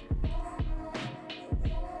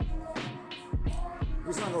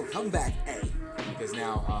Breezango come back because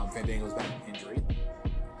now Fandango's back in injury.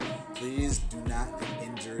 Please do not get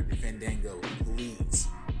injured, Fandango.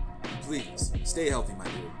 Please stay healthy, my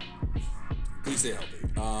dude. Please stay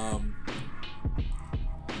healthy.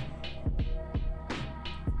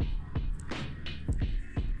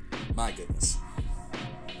 My goodness.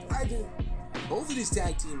 I think both of these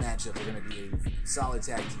tag team matchups are going to be solid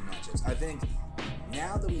tag team matchups. I think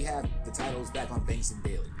now that we have the titles back on Banks and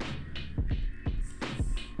Bayley,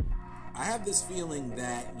 I have this feeling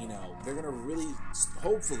that, they're going to really,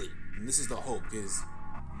 hopefully, and this is the hope, because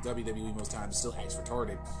WWE most times still acts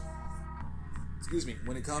retarded,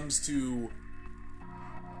 when it comes to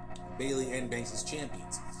Bayley and Banks as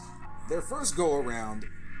champions. Their first go-around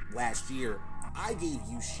last year, I gave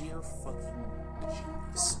you sheer fucking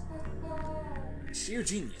genius. Sheer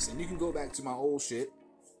genius. And you can go back to my old shit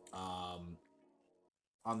on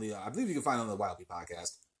the, I believe you can find it on the YLP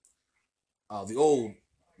podcast, the old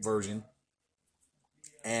version.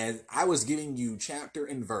 And I was giving you chapter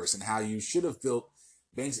and verse and how you should have built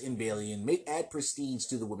Banks and Bayley and add prestige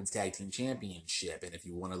to the Women's Tag Team Championship. And if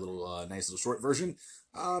you want a little nice little short version,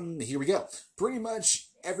 here we go. Pretty much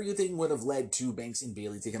everything would have led to Banks and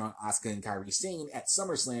Bayley taking on Asuka and Kairi Sane at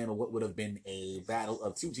SummerSlam, what would have been a battle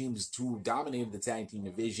of two teams who dominated the tag team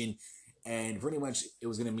division. And pretty much it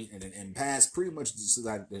was going to meet at an impasse, pretty much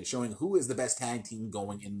showing who is the best tag team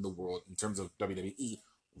going in the world in terms of WWE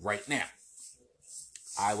right now.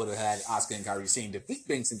 I would have had Asuka and Kairi Sane defeat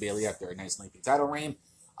Banks and Bayley after a nice lengthy title reign,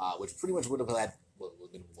 which pretty much would have had,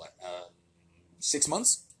 6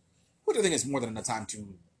 months? Which I think is more than enough time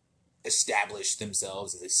to establish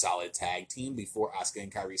themselves as a solid tag team before Asuka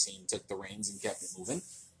and Kairi Sane took the reins and kept it moving.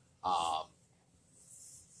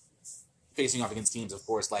 Facing off against teams, of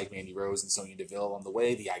course, like Mandy Rose and Sonya Deville on the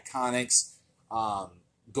way, the Iconics,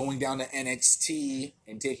 going down to NXT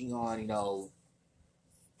and taking on,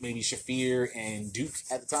 maybe Shafir and Duke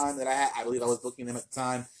at the time that I believe I was booking them at the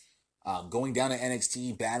time. Going down to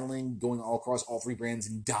NXT, battling, going all across all three brands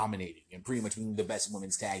and dominating and pretty much being the best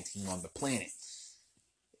women's tag team on the planet.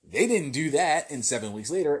 They didn't do that, and 7 weeks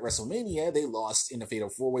later at WrestleMania, they lost in a fatal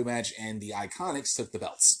four-way match and the Iconics took the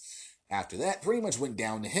belts. After that, pretty much went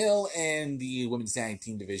downhill, and the women's tag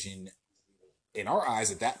team division, in our eyes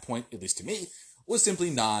at that point, at least to me, was simply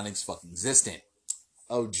non-fucking-existent.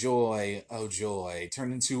 Oh joy, oh joy.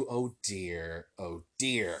 Turned into oh dear, oh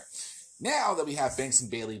dear. Now that we have Banks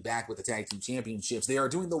and Bailey back with the tag team championships, they are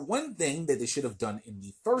doing the one thing that they should have done in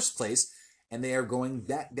the first place, and they are going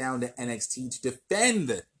back down to NXT to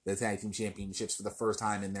defend the tag team championships for the first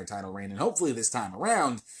time in their title reign. And hopefully this time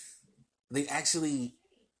around, they actually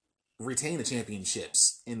retain the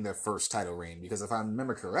championships in their first title reign. Because if I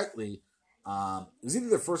remember correctly, it was either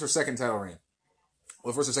their first or second title reign,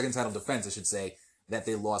 or first or second title defense, I should say, that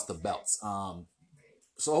they lost the belts.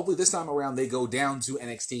 So hopefully this time around they go down to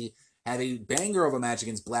NXT, have a banger of a match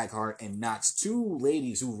against Blackheart and Nox, two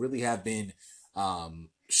ladies who really have been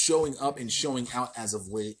showing up and showing out as of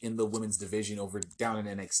late in the women's division over down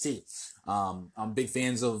in NXT. I'm big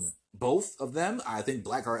fans of both of them. I think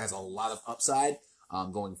Blackheart has a lot of upside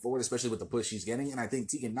going forward, especially with the push she's getting, and I think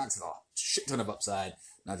Tegan Nox has a shit ton of upside,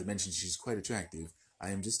 not to mention she's quite attractive.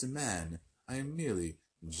 I am just a man. I am merely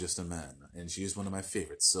just a man, and she is one of my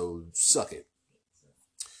favorites, so suck it.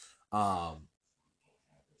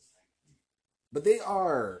 But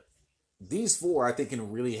these four, I think,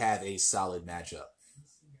 can really have a solid matchup.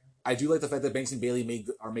 I do like the fact that Banks and Bailey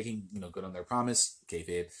are making good on their promise,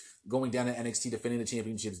 kayfabe, going down to NXT, defending the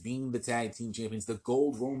championships, being the tag team champions, the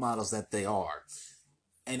gold role models that they are,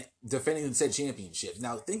 and defending the said championships.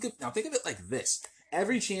 Now think of it like this: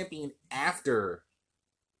 every champion after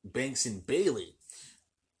Banks and Bailey,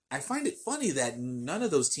 I find it funny that none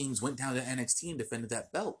of those teams went down to NXT and defended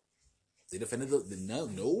that belt. They defended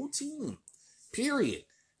no team, period,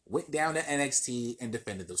 went down to NXT and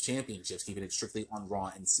defended those championships, keeping it strictly on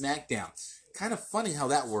Raw and SmackDown. Kind of funny how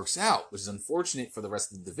that works out, which is unfortunate for the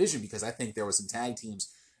rest of the division, because I think there were some tag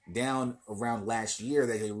teams down around last year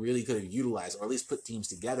that they really could have utilized, or at least put teams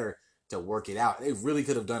together to work it out. They really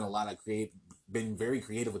could have done a lot of been very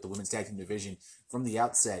creative with the women's tag team division from the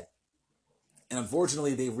outset. And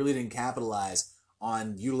unfortunately, they really didn't capitalize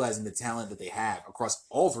on utilizing the talent that they have across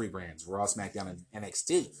all three brands, Raw, SmackDown, and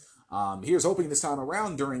NXT. Here's hoping this time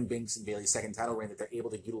around during Banks and Bailey's second title reign that they're able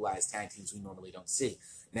to utilize tag teams we normally don't see.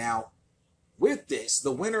 Now, with this,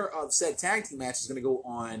 the winner of said tag team match is going to go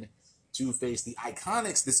on to face the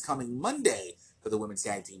Iconics this coming Monday for the Women's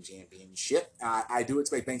Tag Team Championship. I do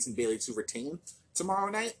expect Banks and Bailey to retain tomorrow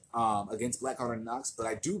night against Blackheart and Nox, but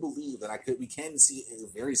I do believe that we can see a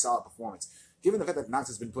very solid performance, given the fact that Nox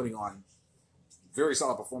has been putting on very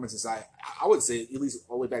solid performances. I would say at least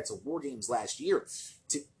all the way back to War Games last year.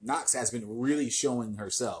 Nox has been really showing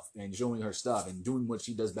herself and showing her stuff and doing what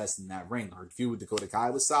she does best in that ring. Her feud with Dakota Kai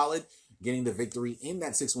was solid. Getting the victory in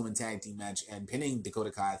that 6-woman tag team match and pinning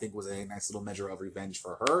Dakota Kai, I think, was a nice little measure of revenge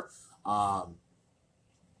for her.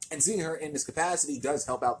 And seeing her in this capacity does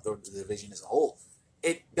help out the division as a whole.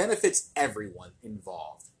 It benefits everyone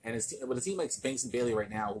involved. And with a team like Banks and Bailey right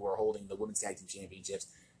now, who are holding the Women's Tag Team Championships,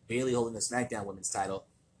 Bailey holding the SmackDown Women's title,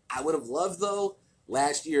 I would have loved, though,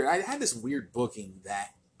 last year, I had this weird booking that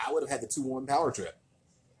I would have had the 2-woman power trip.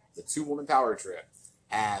 The 2-woman power trip.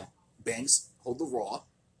 Have Banks hold the Raw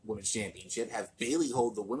Women's Championship, have Bailey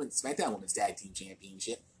hold the SmackDown Women's Tag Team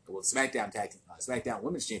Championship, well, SmackDown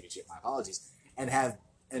Women's Championship, my apologies,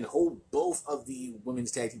 and hold both of the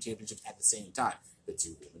Women's Tag Team Championships at the same time. The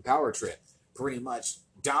 2-woman power trip. Pretty much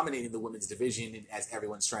dominating the women's division as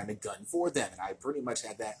everyone's trying to gun for them. And I pretty much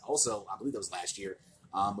had that also, I believe that was last year,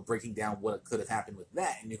 breaking down what could have happened with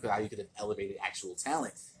that and how you could have elevated actual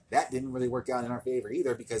talent. That didn't really work out in our favor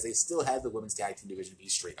either, because they still had the women's tag team division be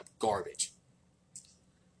straight up garbage.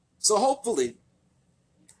 So hopefully,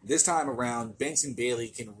 this time around, Banks and Bailey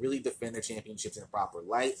can really defend their championships in a proper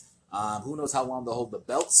light. Who knows how long they'll hold the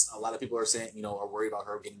belts. A lot of people are saying, are worried about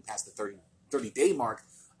her getting past the 30-day mark.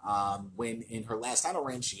 When in her last title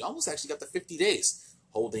reign, she almost actually got the 50 days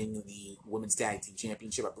holding the Women's Tag Team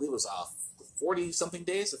Championship. I believe it was 40-something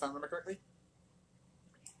days, if I remember correctly.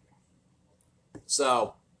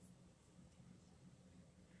 So,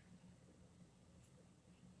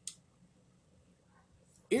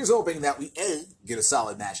 here's hoping that we, A, get a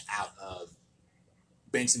solid match out of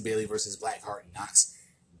Banks and Bailey versus Blackheart and Nox.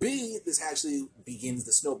 B, this actually begins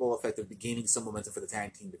the snowball effect of gaining some momentum for the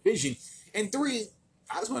tag team division. And 3,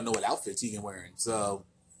 I just want to know what outfits he can wearing. So,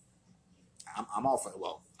 I'm all for,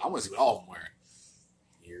 I want to see what all of them wearing.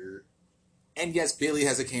 Here. And yes, Bailey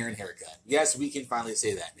has a Karen haircut. Yes, we can finally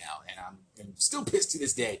say that now. And I'm still pissed to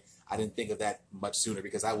this day. I didn't think of that much sooner,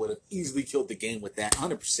 because I would have easily killed the game with that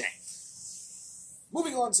 100%.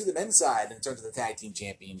 Moving on to the men's side in terms of the tag team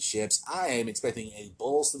championships, I am expecting a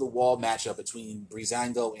balls to the wall matchup between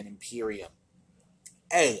Breezango and Imperium.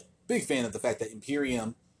 Big fan of the fact that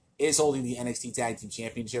Imperium is holding the NXT Tag Team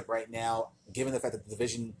Championship right now, given the fact that the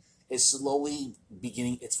division is slowly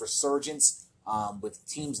beginning its resurgence with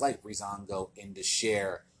teams like Breezango and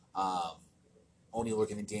DeShare, Oni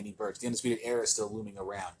Lorcan and Danny Burch. The Undisputed Era is still looming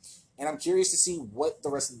around. And I'm curious to see what the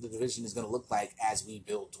rest of the division is going to look like as we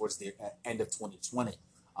build towards the end of 2020.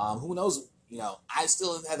 Who knows? I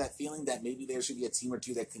still have that feeling that maybe there should be a team or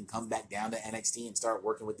two that can come back down to NXT and start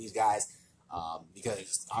working with these guys.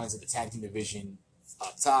 Because honestly, the tag team division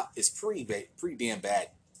up top is pretty damn bad.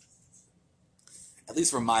 At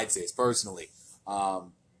least from my taste, personally.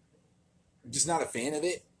 Just not a fan of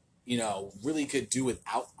it. Really could do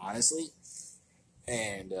without, honestly.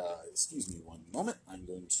 And, excuse me one moment. I'm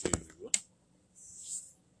going to...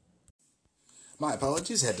 My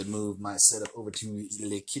apologies. Had to move my setup over to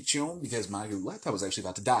Le Kitchen because my laptop was actually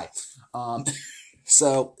about to die.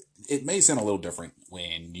 So it may sound a little different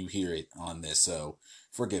when you hear it on this, so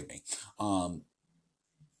forgive me.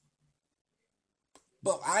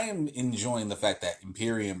 But I am enjoying the fact that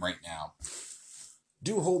Imperium right now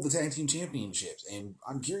do hold the tag team championships, and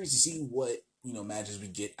I'm curious to see what matches we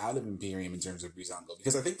get out of Imperium in terms of Breezango,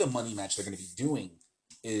 because I think the money match they're going to be doing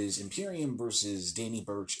is Imperium versus Danny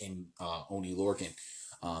Burch and Oni Lorcan.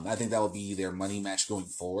 I think that will be their money match going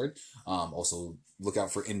forward. Also, look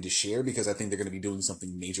out for DeShare, because I think they're going to be doing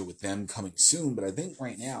something major with them coming soon. But I think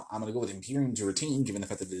right now, I'm going to go with Imperium to retain, given the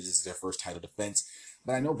fact that this is their first title defense.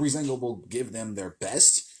 But I know Breezango will give them their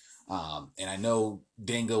best. And I know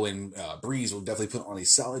Dango and Breeze will definitely put on a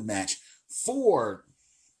solid match for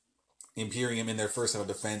Imperium in their first title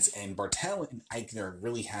defense. And Bartel and Eichner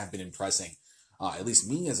really have been impressing. At least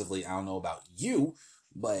me as of late. I don't know about you,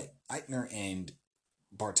 but Eichner and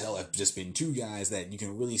Bartel have just been two guys that you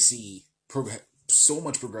can really see so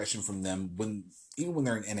much progression from them even when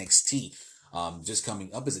they're in NXT, just coming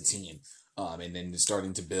up as a team, and then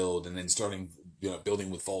starting to build, and then starting building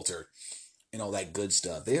with Falter and all that good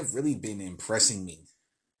stuff. They have really been impressing me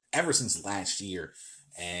ever since last year,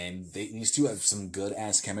 and these two have some good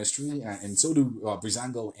ass chemistry, and so do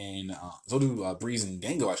Breezango and so do Breeze and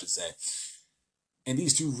Dango, I should say. And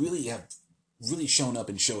these two really have shown up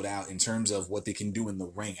and showed out in terms of what they can do in the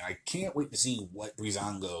ring. And I can't wait to see what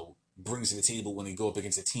Breezango brings to the table when they go up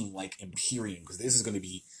against a team like Imperium, because this is going to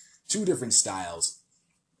be two different styles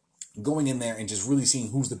going in there and just really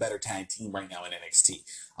seeing who's the better tag team right now in NXT.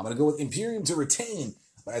 I'm going to go with Imperium to retain,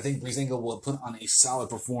 but I think Breezango will put on a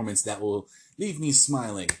solid performance that will leave me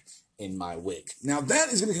smiling in my wig. Now,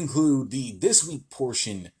 that is going to conclude the This Week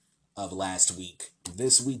portion of last week.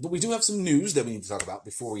 This week, but we do have some news that we need to talk about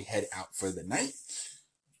before we head out for the night.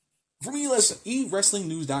 From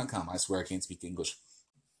eWrestlingNews.com. I swear I can't speak English.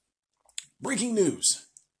 Breaking news.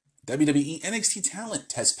 WWE NXT talent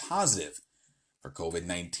tests positive for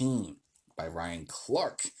COVID-19 by Ryan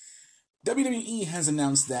Clark. WWE has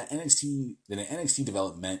announced that an NXT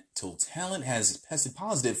developmental talent has tested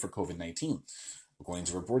positive for COVID-19. According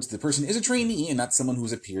to reports, the person is a trainee and not someone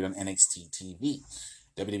who's appeared on NXT TV.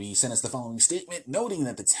 WWE sent us the following statement, noting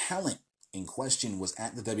that the talent in question was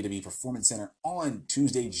at the WWE Performance Center on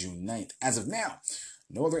Tuesday, June 9th. As of now,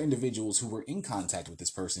 no other individuals who were in contact with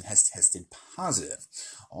this person has tested positive.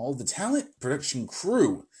 All the talent, production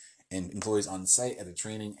crew, and employees on site at the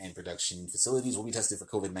training and production facilities will be tested for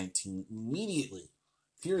COVID-19 immediately.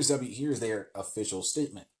 Here's their official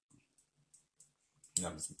statement.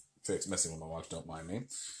 I'm just messing with my watch, don't mind me.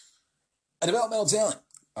 A developmental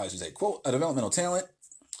talent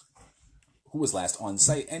who was last on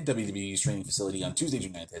site at WWE's training facility on Tuesday,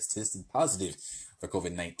 June 9th, has tested positive for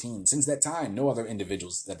COVID-19. Since that time, no other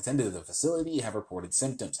individuals that attended the facility have reported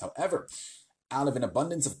symptoms. However, out of an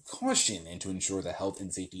abundance of caution and to ensure the health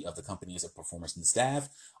and safety of the company's performers and staff,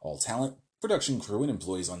 all talent, production crew, and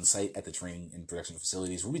employees on site at the training and production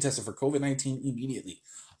facilities will be tested for COVID-19 immediately.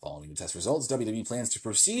 Following the test results, WWE plans to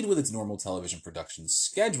proceed with its normal television production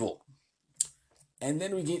schedule. And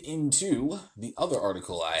then we get into the other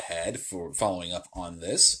article I had for following up on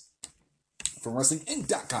this from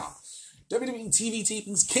WrestlingInc.com. WWE TV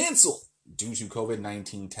tapings canceled due to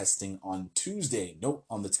COVID-19 testing on Tuesday. Note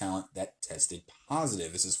on the talent that tested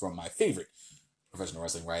positive. This is from my favorite professional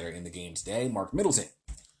wrestling writer in the game today, Mark Middleton.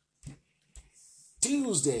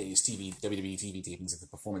 Tuesday's WWE TV tapings at the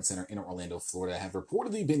Performance Center in Orlando, Florida have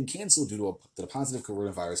reportedly been canceled due to a positive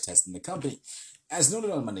coronavirus test in the company. As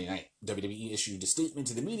noted on Monday night, WWE issued a statement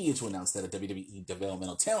to the media to announce that a WWE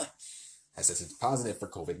developmental talent has tested positive for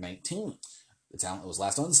COVID-19. The talent was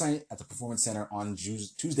last on site at the Performance Center on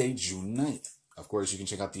Tuesday, June 9th. Of course, you can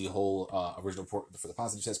check out the whole original report for the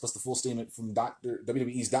positive test, plus the full statement from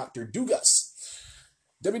WWE's Dr. Dugas.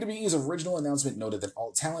 WWE's original announcement noted that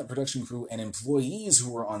all talent, production crew, and employees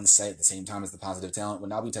who were on site at the same time as the positive talent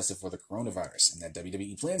would now be tested for the coronavirus, and that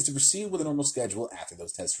WWE plans to proceed with a normal schedule after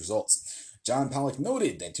those test results. John Pollock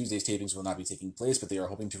noted that Tuesday's tapings will not be taking place, but they are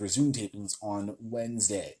hoping to resume tapings on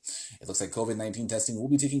Wednesday. It looks like COVID-19 testing will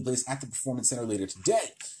be taking place at the Performance Center later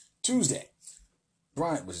today, Tuesday,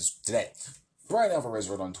 which is today. Brian Alvarez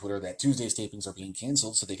wrote on Twitter that Tuesday's tapings are being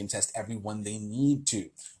canceled so they can test everyone they need to.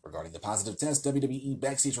 Regarding the positive test, WWE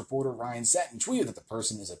backstage reporter Ryan Satin tweeted that the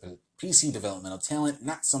person is a PC developmental talent,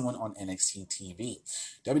 not someone on NXT TV.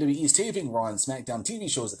 WWE is taping Raw and SmackDown TV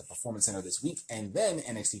shows at the Performance Center this week, and then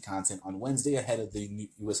NXT content on Wednesday ahead of the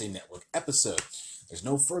USA Network episode. There's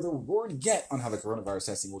no further word yet on how the coronavirus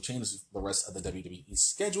testing will change the rest of the WWE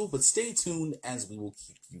schedule, but stay tuned as we will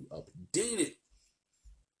keep you updated.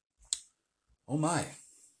 Oh my.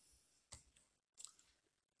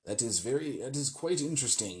 That is quite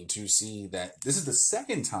interesting to see that this is the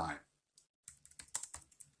second time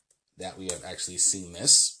that we have actually seen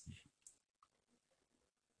this.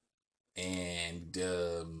 And,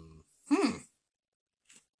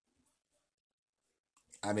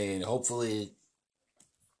 I mean, hopefully,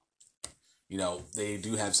 they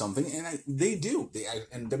do have something, and they do.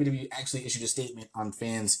 And WWE actually issued a statement on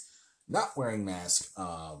fans not wearing masks,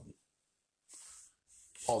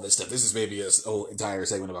 all this stuff. This is maybe a whole entire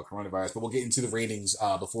segment about coronavirus, but we'll get into the ratings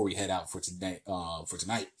before we head out for tonight.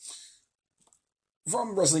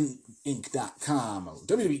 From WrestlingInc.com,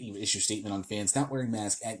 WWE issued a statement on fans not wearing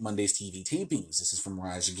masks at Monday's TV tapings. This is from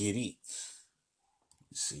Raj Giri.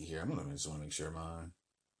 Let's see here. I just want to make sure my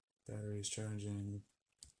battery is charging.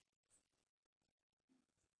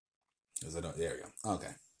 There we go.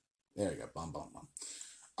 Okay. There we go. Bum.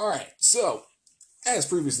 All right. So, as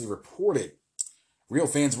previously reported, real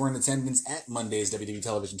fans were in attendance at Monday's WWE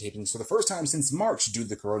television tapings for the first time since March due to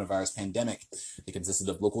the coronavirus pandemic. They consisted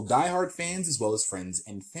of local diehard fans as well as friends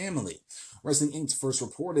and family. Wrestling Inc. first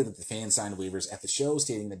reported that the fans signed waivers at the show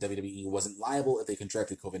stating that WWE wasn't liable if they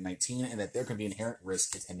contracted COVID-19 and that there could be inherent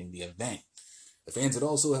risk attending the event. The fans had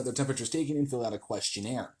also had their temperatures taken and fill out a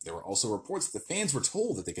questionnaire. There were also reports that the fans were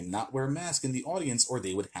told that they could not wear a mask in the audience or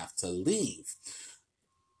they would have to leave.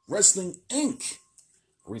 Wrestling Inc.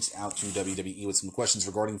 reached out to WWE with some questions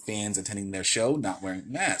regarding fans attending their show not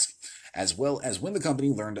wearing masks, as well as when the company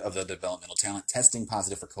learned of the developmental talent testing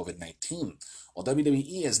positive for COVID-19. While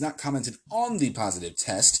WWE has not commented on the positive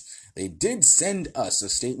test, they did send us a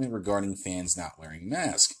statement regarding fans not wearing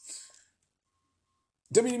masks.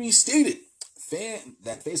 WWE stated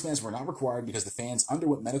that face masks were not required because the fans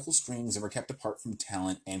underwent medical screenings and were kept apart from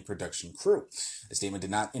talent and production crew. The statement did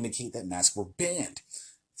not indicate that masks were banned.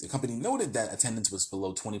 The company noted that attendance was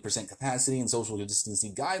below 20% capacity and social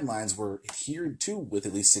distancing guidelines were adhered to with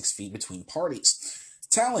at least 6 feet between parties.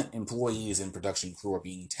 Talent, employees, and production crew are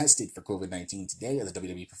being tested for COVID-19 today at the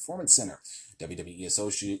WWE Performance Center. WWE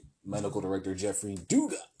Associate Medical Director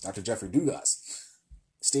Dr. Jeffrey Dugas,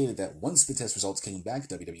 stated that once the test results came back,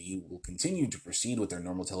 WWE will continue to proceed with their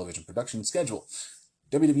normal television production schedule.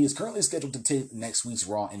 WWE is currently scheduled to tape next week's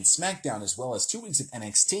Raw and SmackDown, as well as 2 weeks of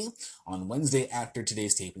NXT on Wednesday after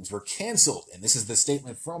today's tapings were canceled. And this is the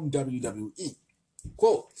statement from WWE.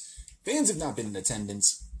 Quote, fans have not been in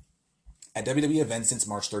attendance at WWE events since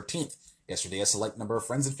March 13th. Yesterday, a select number of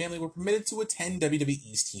friends and family were permitted to attend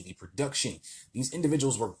WWE's TV production. These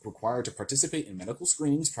individuals were required to participate in medical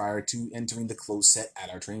screenings prior to entering the closed set at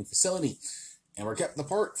our training facility, and were kept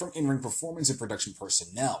apart from in-ring performance and production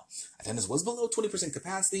personnel. Attendance was below 20%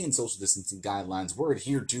 capacity, and social distancing guidelines were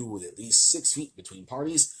adhered to with at least 6 feet between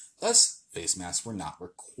parties. Thus, face masks were not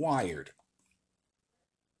required.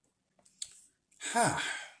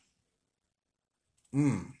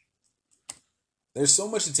 There's so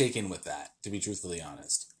much to take in with that, to be truthfully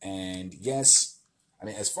honest. And yes, I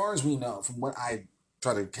mean, as far as we know, from what I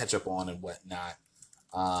try to catch up on and whatnot,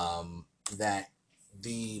 that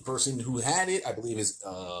the person who had it, I believe, is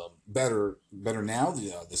better now.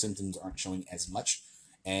 The symptoms aren't showing as much,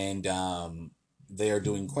 and they are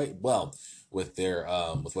doing quite well with their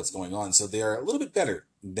with what's going on. So they are a little bit better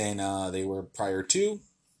than they were prior to,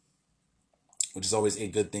 which is always a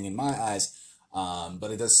good thing in my eyes.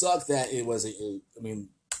 But it does suck that it was it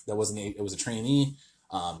was a trainee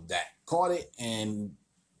that caught it, and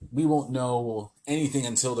we won't know anything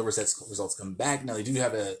until the results come back. Now, they do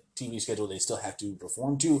have a TV schedule they still have to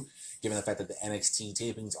perform to, given the fact that the NXT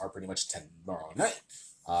tapings are pretty much tomorrow night.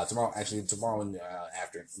 Tomorrow in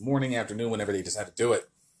the afternoon, whenever they decide to do it.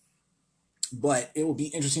 But it will be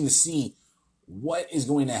interesting to see what is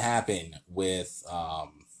going to happen with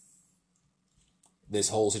this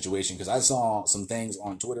whole situation, because I saw some things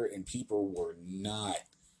on Twitter and people were not,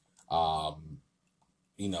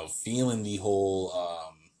 feeling the whole,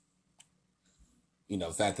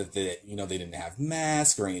 fact that they didn't have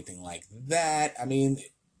masks or anything like that. I mean,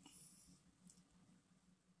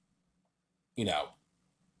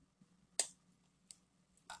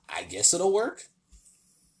 I guess it'll work.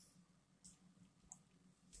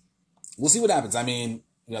 We'll see what happens. I mean,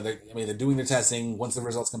 they're doing their testing. Once the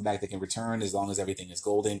results come back, they can return as long as everything is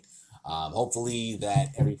golden. Hopefully, that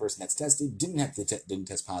every person that's tested didn't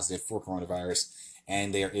test positive for coronavirus,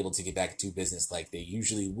 and they are able to get back to business like they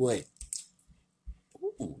usually would.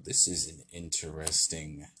 Ooh, this is an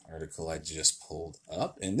interesting article I just pulled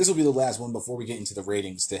up, and this will be the last one before we get into the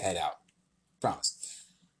ratings to head out. Promise.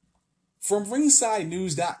 From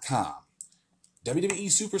ringsidenews.com. WWE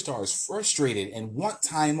superstars frustrated and want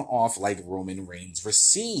time off like Roman Reigns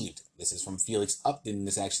received. This is from Felix Upton.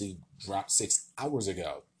 This actually dropped 6 hours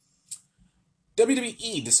ago.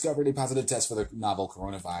 WWE discovered a positive test for the novel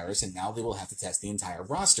coronavirus, and now they will have to test the entire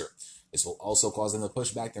roster. This will also cause them to push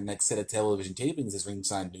back their next set of television tapings, as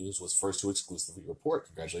Ringside News was first to exclusively report.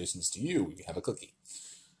 Congratulations to you. You have a cookie.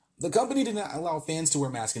 The company did not allow fans to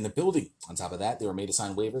wear masks in the building. On top of that, they were made to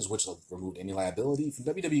sign waivers which removed any liability from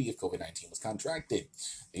WWE if COVID-19 was contracted.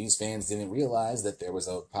 These fans didn't realize that there was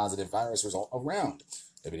a positive virus result around.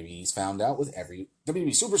 WWE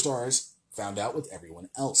superstars found out with everyone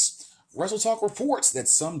else. WrestleTalk reports that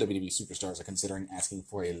some WWE superstars are considering asking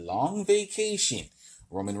for a long vacation.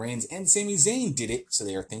 Roman Reigns and Sami Zayn did it, so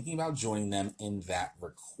they are thinking about joining them in that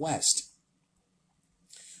request.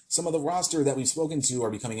 Some of the roster that we've spoken to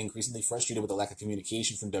are becoming increasingly frustrated with the lack of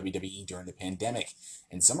communication from WWE during the pandemic,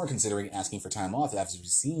 and some are considering asking for time off, as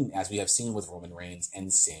we have seen with Roman Reigns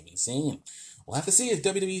and Sami Zayn. We'll have to see if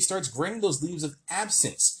WWE starts granting those leaves of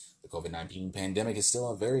absence. The COVID-19 pandemic is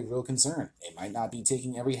still a very real concern. It might not be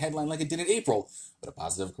taking every headline like it did in April, but a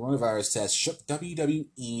positive coronavirus test shook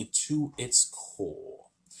WWE to its core.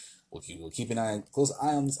 We'll keep a close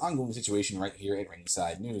eye on this ongoing situation right here at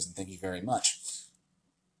Ringside News, and thank you very much.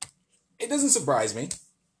 It doesn't surprise me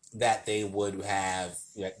that they would have,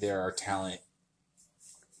 there are talent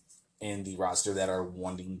in the roster that are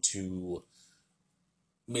wanting to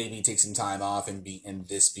maybe take some time off and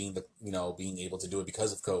this being being able to do it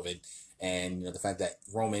because of COVID. And, the fact that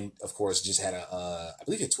Roman, of course, just had I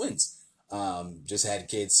believe he had twins, just had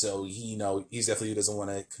kids. So he definitely doesn't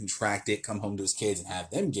want to contract it, come home to his kids and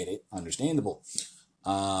have them get it. Understandable.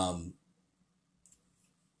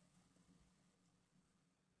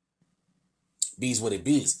 Bees what it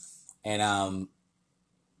bees. And I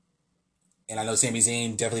know Sami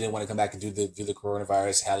Zayn definitely didn't want to come back and do the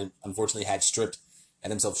coronavirus. Unfortunately had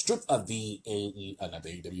himself stripped of the WWE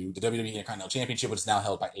Intercontinental Championship, which is now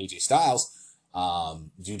held by AJ Styles,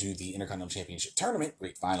 due to the Intercontinental Championship tournament.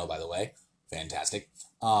 Great final, by the way. Fantastic.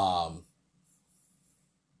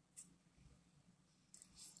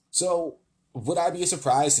 So would I be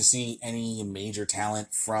surprised to see any major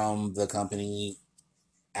talent from the company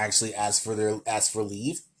actually ask for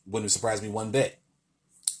leave? Wouldn't surprise me one bit.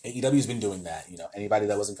 AEW's been doing that. Anybody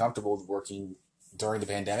that wasn't comfortable working during the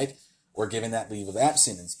pandemic were given that leave of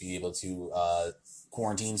absence, be able to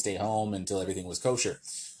quarantine, stay home until everything was kosher.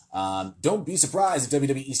 Don't be surprised if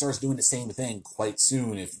WWE starts doing the same thing quite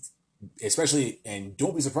soon. And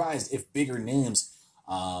don't be surprised if bigger names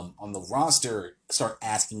on the roster start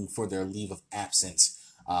asking for their leave of absence.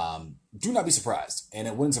 Do not be surprised, and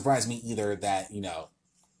it wouldn't surprise me either that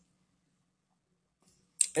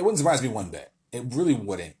it wouldn't surprise me one bit. It really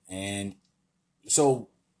wouldn't. And so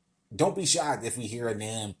don't be shocked if we hear a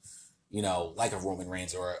name, like a Roman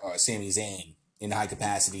Reigns or a Sami Zayn in high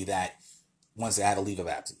capacity that wants to add a leave of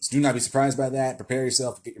absence. Do not be surprised by that. Prepare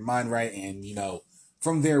yourself, get your mind right, and,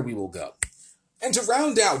 from there we will go. And to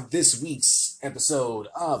round out this week's episode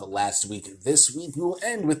of Last Week This Week, we will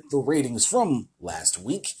end with the ratings from last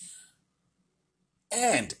week.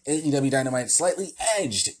 And AEW Dynamite slightly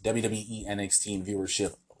edged WWE NXT in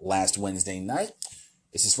viewership last Wednesday night.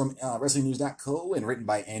 This is from WrestlingNews.co and written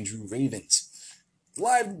by Andrew Ravens.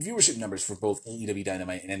 Live viewership numbers for both AEW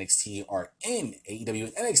Dynamite and NXT are in. AEW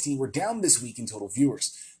and NXT were down this week in total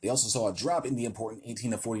viewers. They also saw a drop in the important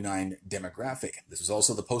 18 to 49 demographic. This was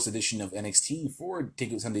also the post edition of NXT for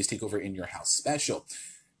Sunday's TakeOver in Your House special.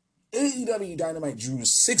 AEW Dynamite drew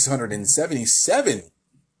 677.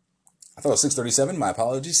 I thought it was 637, my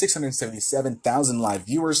apologies. 677,000 live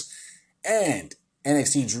viewers. And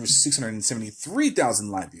NXT drew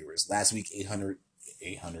 673,000 live viewers. Last week, 800,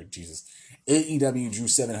 Jesus. AEW drew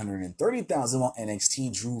 730,000, while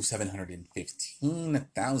NXT drew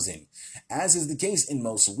 715,000. As is the case in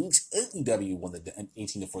most weeks, AEW won the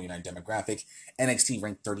 18 to 49 demographic. NXT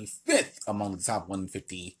ranked 35th among the top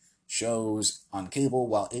 150 shows on cable,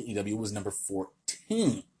 while AEW was number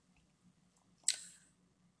 14.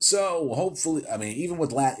 So hopefully, even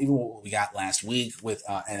what we got last week with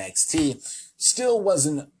NXT, still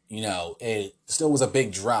wasn't it still was a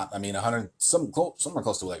big drop. I mean, 100, somewhere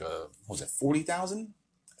close to like what was it, 40,000?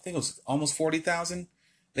 I think it was almost 40,000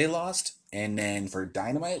 they lost. And then for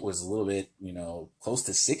Dynamite was a little bit, close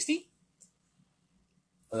to 60,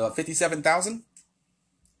 57,000.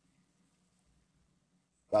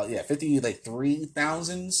 Well, yeah,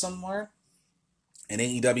 53,000 somewhere. And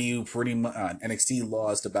AEW pretty much, NXT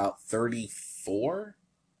lost about 34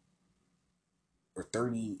 or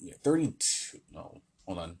 30, 32. No,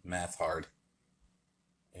 hold on, math hard.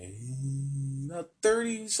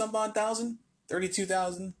 30 some odd thousand,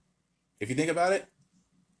 32,000. If you think about it,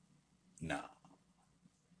 no,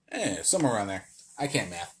 somewhere around there. I can't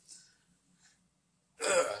math.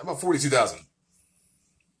 About 42,000.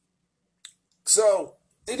 So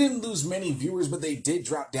they didn't lose many viewers, but they did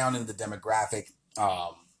drop down in the demographic.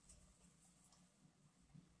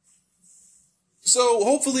 So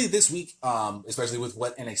hopefully this week, especially with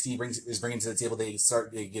what NXT is bringing to the table, they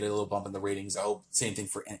get a little bump in the ratings. I hope same thing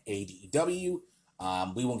for AEW.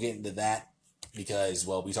 We won't get into that because,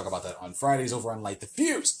 well, we talk about that on Fridays over on Light the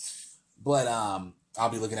Fuse. But I'll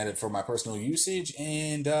be looking at it for my personal usage,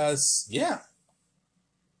 and yeah.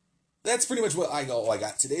 That's pretty much all I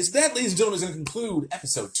got today. So that, ladies and gentlemen, is going to conclude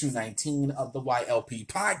episode 219 of the YLP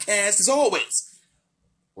podcast. As always,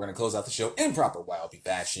 we're going to close out the show in proper YLP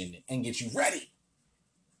fashion and get you ready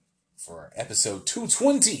for episode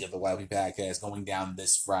 220 of the YLP podcast going down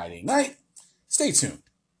this Friday night. Stay tuned.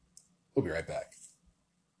 We'll be right back.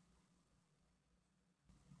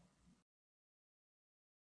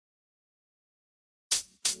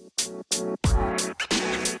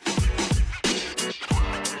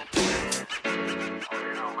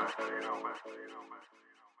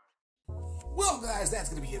 Well, guys, that's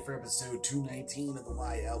going to be it for episode 219 of the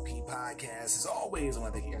YLP podcast. As always, I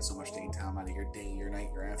want to thank you guys so much for taking time out of your day, your night,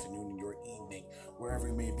 your afternoon, and your evening, wherever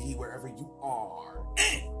you may be, wherever you are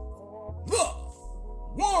in the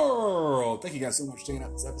world. Thank you guys so much for checking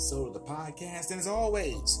out this episode of the podcast. And as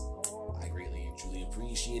always, I greatly and truly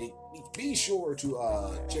appreciate it. Be sure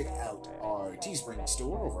to check out our Teespring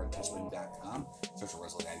store over at teespring.com. Search for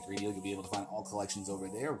Wrestle Addict Radio. You'll be able to find all collections over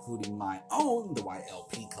there, including my own, the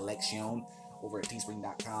YLP collection, over at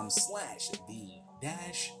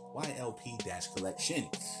teespring.com/the-YLP-collection.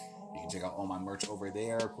 You can check out all my merch over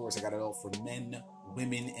there. Of course, I got it all for men,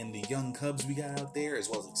 women, and the young cubs we got out there, as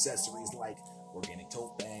well as accessories like organic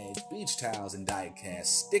tote bags, beach towels, and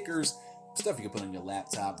die-cast stickers. Stuff you can put on your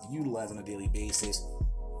laptop, utilize on a daily basis,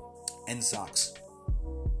 and socks.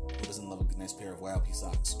 Who doesn't love a nice pair of YLP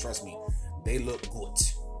socks? Trust me, they look good.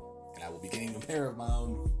 And I will be getting a pair of my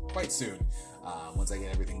own quite soon, once I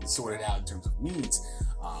get everything sorted out in terms of needs.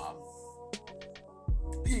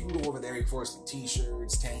 You can go over there, of course,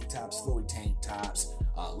 t-shirts, tank tops, flowy tank tops,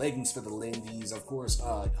 leggings for the ladies, of course,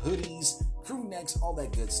 hoodies, crew necks, all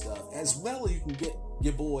that good stuff. As well, you can get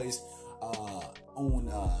your boys' own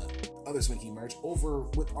other swanky merch over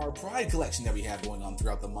with our Pride collection that we have going on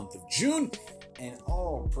throughout the month of June. And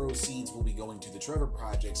all proceeds will be going to the Trevor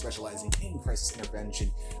Project, specializing in crisis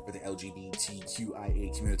intervention for the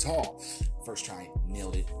LGBTQIA community. First try,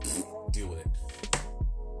 nailed it, deal with it.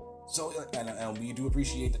 So, and we do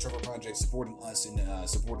appreciate the Trevor Project supporting us and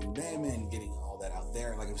supporting them and getting all that out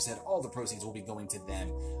there. Like I said, all the proceeds will be going to them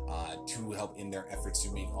to help in their efforts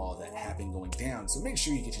to make all that happen going down. So make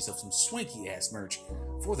sure you get yourself some swanky ass merch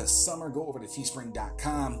for the summer. Go over to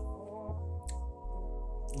teespring.com.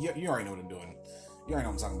 You already know what I'm doing. You already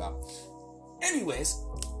know what I'm talking about. Anyways,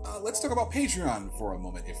 let's talk about Patreon for a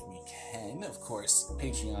moment if we can. Of course,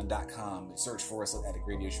 patreon.com. Search for Wrestle Addict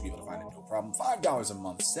Radio. You should be able to find it, no problem. $5 a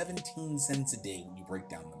month, 17 cents a day when you break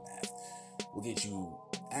down the math. Will get you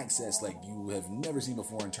access like you have never seen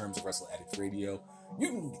before in terms of Wrestle Addict Radio. You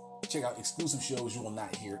can check out exclusive shows you will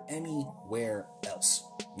not hear anywhere else.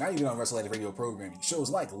 Not even on Wrestle Addict Radio programming. Shows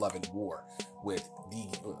like Love and War with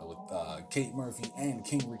Kate Murphy and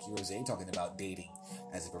King Ricky Rose talking about dating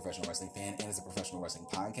as a professional wrestling fan and as a professional wrestling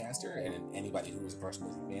podcaster. And anybody who is a professional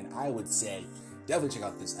wrestling fan, I would say definitely check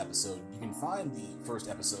out this episode. You can find the first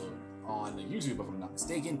episode on YouTube, if I'm not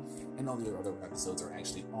mistaken, and all the other episodes are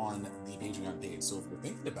actually on the Patreon page. So if you're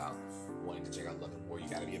thinking about wanting to check out Love and War, you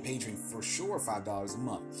gotta be a patron for sure, $5 a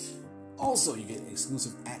month. Also, you get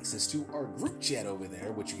exclusive access to our group chat over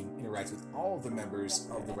there, which you can interact with all the members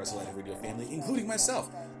of the Wrestle Addict Radio family, including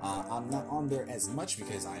myself. I'm not on there as much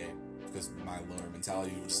because my loner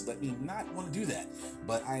mentality just let me not want to do that.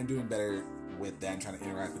 But I am doing better with that and trying to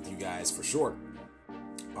interact with you guys for sure.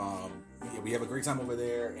 We have a great time over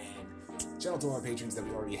there, and shout out to our patrons that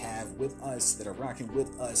we already have with us, that are rocking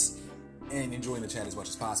with us. and enjoying the chat as much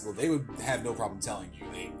as possible, they would have no problem telling you.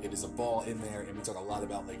 It is a ball in there, and we talk a lot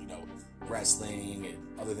about, like, wrestling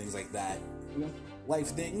and other things like that. Life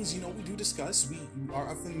things, we do discuss. We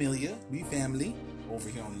are a familia, we family over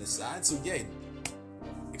here on this side. So yeah,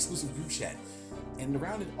 exclusive group chat. And to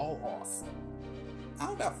round it all off,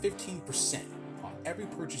 how about 15% on every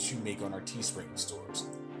purchase you make on our Teespring stores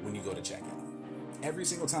when you go to checkout? Every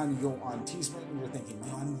single time you go on Teespring, you're thinking,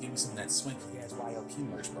 I need to give me some of that swanky ass YLP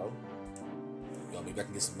merch, bro. Maybe I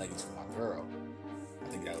can get some leggings for my girl. I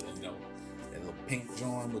think that little pink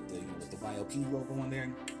John with the YLP logo on there,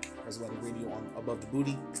 Resolute Radio on above the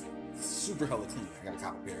booty, super hella clean. I got a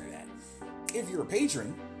copy pair of that. If you're a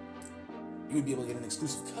patron, you would be able to get an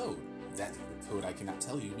exclusive code. That code I cannot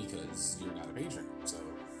tell you because you're not a patron. So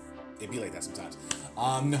it'd be like that sometimes.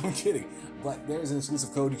 No, I'm kidding. But there's an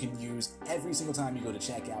exclusive code you can use every single time you go to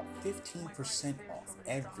check out. 15% off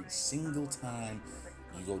every single time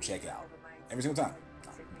you go check out. Every single time.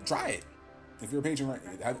 Try it. If you're a patron,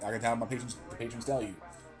 I can tell the patrons tell you,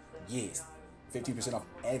 yes, 15% off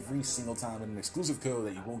every single time with an exclusive code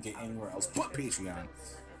that you won't get anywhere else but Patreon.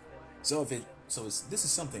 So this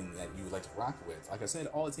is something that you would like to rock with. Like I said,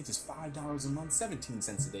 all it takes is $5 a month, 17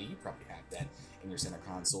 cents a day. You probably have that in your center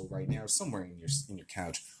console right now, somewhere in your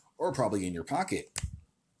couch, or probably in your pocket.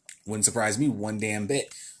 Wouldn't surprise me one damn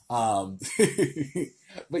bit. But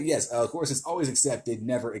yes, of course, it's always accepted,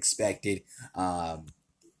 never expected.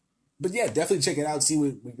 But yeah, definitely check it out, see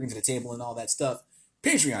what we bring to the table and all that stuff.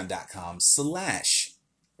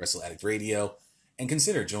 Patreon.com/WrestleAddictRadio, and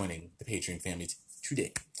consider joining the Patreon family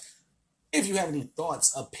today. If you have any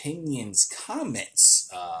thoughts, opinions, comments,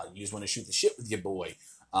 you just want to shoot the shit with your boy,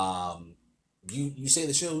 you say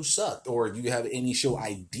the show sucked, or you have any show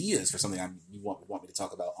ideas for something you want me to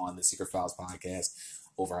talk about on the Secret Files podcast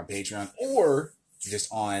over on Patreon, or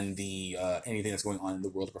just on the anything that's going on in the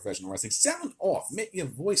world of professional wrestling, sound off, make your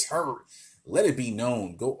voice heard, let it be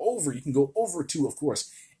known. You can go over to, of course,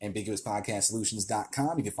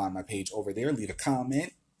 ambiguouspodcastsolutions.com. You can find my page over there. Leave a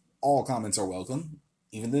comment. All comments are welcome,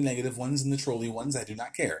 even the negative ones and the trolly ones. I do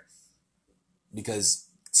not care, because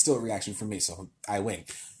it's still a reaction from me, so I win.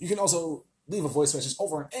 You can also leave a voice message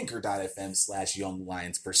over on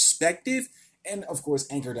anchor.fm/YoungLionsPerspective. And, of course,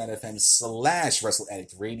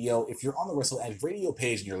 anchor.fm/WrestleAddictRadio. If you're on the Wrestle Addict Radio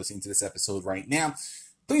page and you're listening to this episode right now,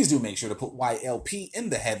 please do make sure to put YLP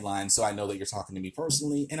in the headline so I know that you're talking to me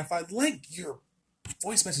personally. And if I like your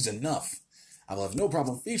voice message enough, I will have no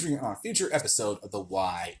problem featuring it on a future episode of the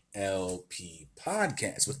YLP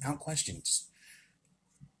podcast without question. Just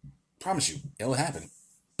promise you, it'll happen.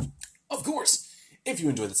 Of course, if you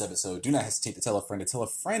enjoyed this episode, do not hesitate to tell a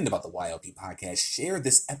friend about the YLP podcast. Share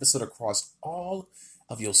this episode across all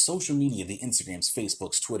of your social media, the Instagrams,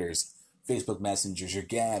 Facebooks, Twitters, Facebook Messengers, your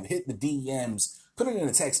Gab. Hit the DMs. Put it in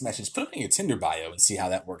a text message. Put it in your Tinder bio and see how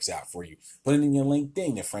that works out for you. Put it in your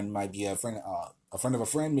LinkedIn. A friend might be a friend of a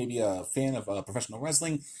friend, maybe a fan of professional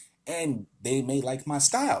wrestling, and they may like my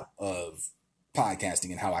style of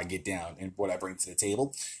podcasting and how I get down and what I bring to the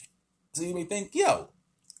table. So you may think, yo,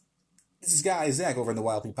 this is guy Zach over in the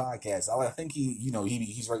YLP podcast. I think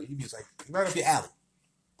he's right. He's like right up your alley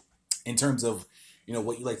in terms of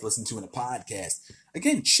what you like to listen to in a podcast.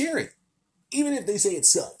 Again, share it, even if they say it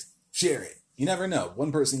sucked. Share it. You never know.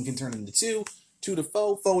 One person can turn into two to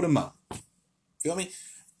four to mo. Feel me?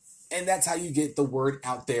 And that's how you get the word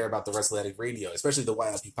out there about the Wrestle Addict Radio, especially the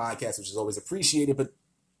YLP podcast, which is always appreciated. But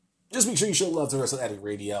just make sure you show love to Wrestle Addict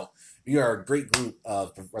Radio. We are a great group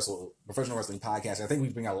of professional wrestling podcasts. I think we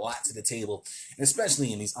bring a lot to the table, and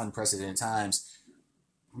especially in these unprecedented times,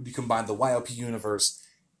 we combine the YLP universe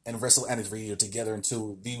and Wrestle Addict Radio together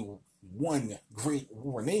into the one great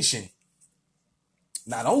war nation.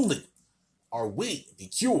 Not only are we the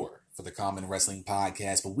cure for the common wrestling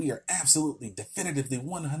podcast, but we are absolutely, definitively,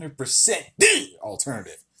 100% the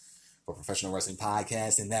alternative for professional wrestling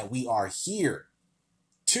podcasts, and that we are here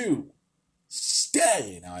to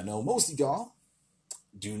stay. Now, I know most of y'all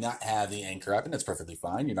do not have the Anchor app, and that's perfectly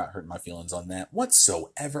fine. You're not hurting my feelings on that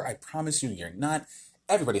whatsoever. I promise you, you're not.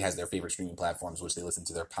 Everybody has their favorite streaming platforms, which they listen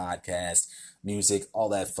to their podcast, music, all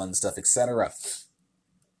that fun stuff, etc.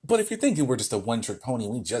 But if you're thinking we're just a one-trick pony,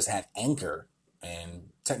 we just have Anchor, and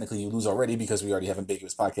technically you lose already because we already have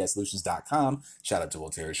ambiguouspodcastsolutions.com. Shout out to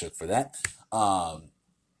Will Shook for that.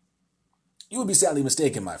 You would be sadly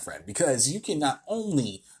mistaken, my friend, because you can not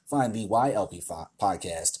only find the YLP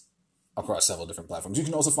podcast across several different platforms, you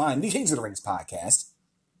can also find the Kings of the Rings podcast,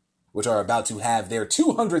 which are about to have their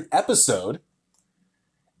 200th episode.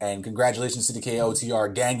 And congratulations to the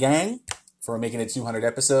KOTR gang for making it 200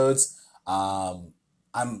 episodes.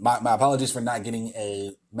 My apologies for not getting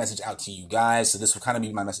a message out to you guys. So this will kind of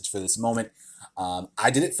be my message for this moment.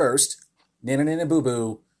 I did it first. Nana nana boo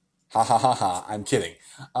boo. Ha ha ha ha. I'm kidding.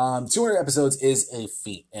 200 episodes is a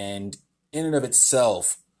feat, and in and of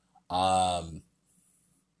itself, to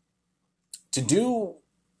do,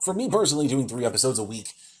 for me personally, doing 3 episodes a week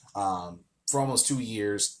for almost 2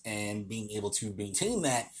 years and being able to maintain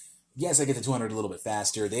that, yes, I get to 200 a little bit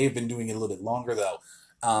faster. They've been doing it a little bit longer though.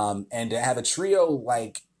 And to have a trio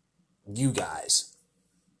like you guys,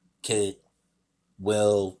 Kate,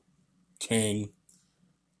 Will, King,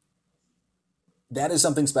 that is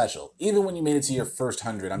something special. Even when you made it to your first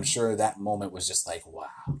 100, I'm sure that moment was just like,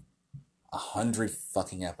 wow, 100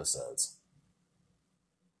 fucking episodes.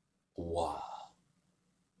 Wow.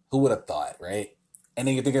 Who would have thought, right? And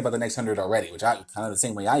then you're thinking about the next 100 already, which I kind of the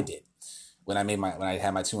same way I did when I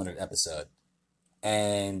had my 200 episode.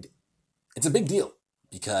 And it's a big deal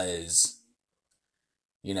because,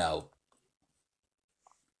 you know,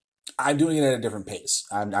 I'm doing it at a different pace.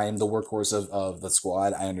 I am the workhorse of the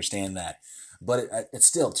squad. I understand that. But it's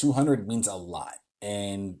still, 200 means a lot.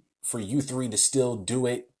 And for you 3 to still do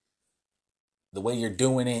it the way you're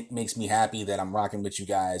doing it makes me happy that I'm rocking with you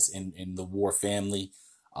guys in the War family.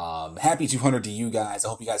 Happy 200 to you guys. I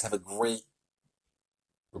hope you guys have a great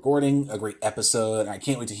recording, a great episode. I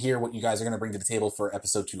can't wait to hear what you guys are going to bring to the table for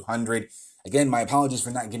episode 200. Again, my apologies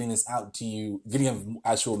for not getting this out to you, getting an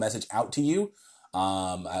actual message out to you.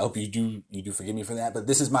 I hope you do forgive me for that, but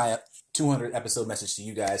this is my 200 episode message to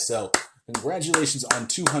you guys. So congratulations on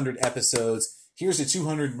 200 episodes. Here's to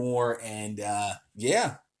 200 more. And,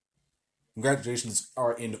 yeah, congratulations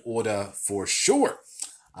are in order for sure.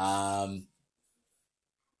 But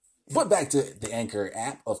back to the Anchor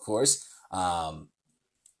app, of course.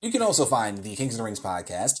 You can also find the Kings of the Rings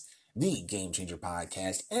podcast, the Game Changer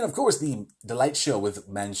podcast, and of course the Delight Show with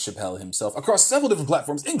Man Chappelle himself across several different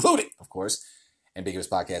platforms, including, of course,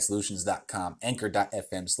 ambiguouspodcastsolutions.com,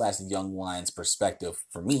 anchor.fm/the Young Lions Perspective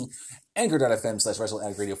for me, anchor.fm/Wrestle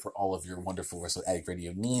Addict Radio for all of your wonderful Wrestle Addict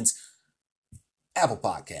Radio needs, Apple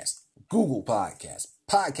Podcast, Google Podcast,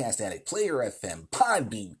 Podcast Addict, Player FM,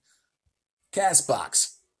 Podbean,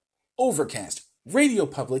 Castbox, Overcast, Radio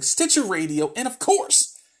Public, Stitcher Radio, and of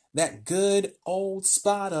course, that good old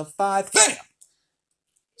Spotify fam.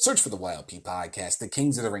 Search for the YLP podcast, the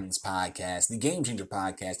Kings of the Rings podcast, the Game Changer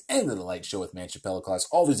podcast, and the Delight Show with Man Chappelle across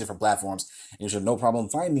all these different platforms, and you should have no problem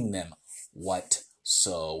finding them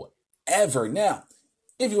whatsoever. Now,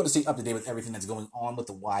 if you want to stay up to date with everything that's going on with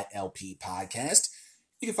the YLP podcast,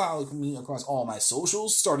 you can follow me across all my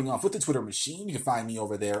socials, starting off with the Twitter machine. You can find me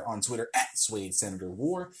over there on Twitter at Swade Senator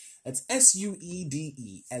War. That's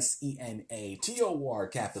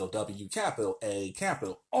SUEDESENATOR, capital W, capital A,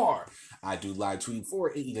 capital R. I do live tweeting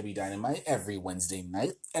for AEW Dynamite every Wednesday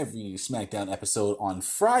night, every SmackDown episode on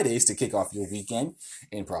Fridays to kick off your weekend,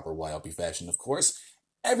 in proper YLP fashion, of course.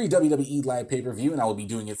 Every WWE live pay-per-view, and I will be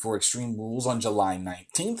doing it for Extreme Rules on July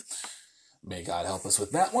 19th. May God help us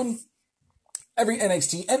with that one. Every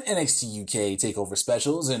NXT and NXT UK takeover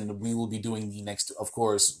specials, and we will be doing the next, of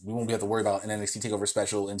course, we won't be have to worry about an NXT takeover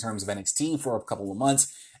special in terms of NXT for a couple of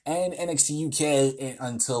months, and NXT UK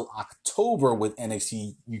until October with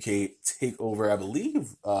NXT UK takeover, I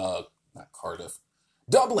believe, not Cardiff,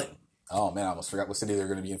 Dublin. Oh man, I almost forgot what city they're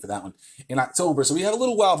going to be in for that one in October. So we have a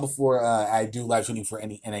little while before I do live tweeting for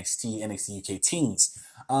any NXT UK teams.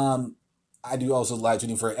 I do also live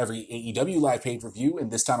tweeting for every AEW live pay-per-view, and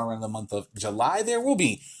this time around the month of July, there will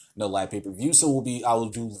be no live pay-per-view, so I will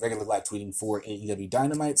do regular live tweeting for AEW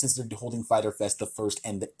Dynamite, since they're holding Fyter Fest the 1st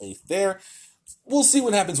and the 8th there. We'll see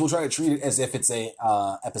what happens. We'll try to treat it as if it's a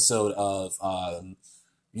episode of,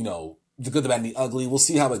 the good, the bad, and the ugly. We'll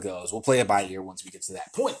see how it goes. We'll play it by ear once we get to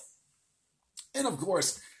that point. And of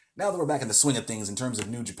course, now that we're back in the swing of things in terms of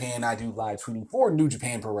New Japan, I do live tweeting for New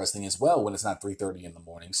Japan Pro Wrestling as well when it's not 3:30 in the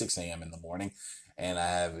morning, 6 a.m. in the morning, and I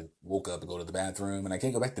have woke up to go to the bathroom and I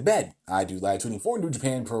can't go back to bed. I do live tweeting for New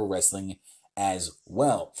Japan Pro Wrestling as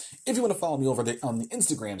well. If you want to follow me over there on the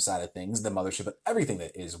Instagram side of things, the mothership of everything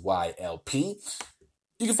that is YLP,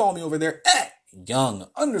 you can follow me over there at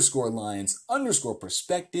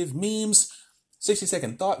young_lions_perspective memes,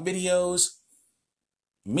 60-second thought videos,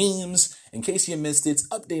 memes, in case you missed it,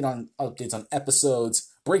 updates on episodes,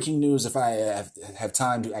 breaking news if I have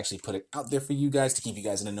time to actually put it out there for you guys to keep you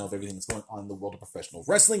guys in the know of everything that's going on in the world of professional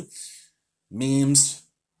wrestling. Memes,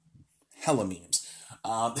 hella memes.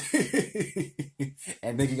 And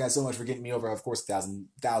thank you guys so much for getting me over, of course,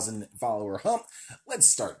 1,000 follower hump. Let's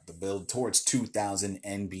start the build towards 2,000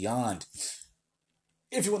 and beyond.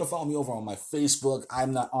 If you want to follow me over on my Facebook,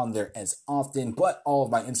 I'm not on there as often, but all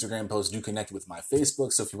of my Instagram posts do connect with my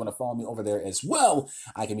Facebook. So if you want to follow me over there as well,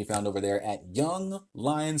 I can be found over there at Young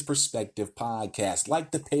Lions Perspective Podcast.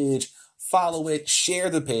 Like the page, follow it, share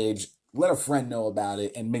the page, let a friend know about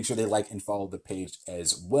it, and make sure they like and follow the page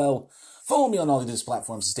as well. Follow me on all of these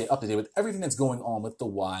platforms to stay up to date with everything that's going on with the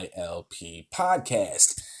YLP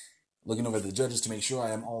podcast. Looking over the judges to make sure I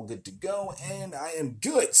am all good to go, and I am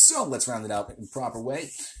good. So let's round it out in the proper way.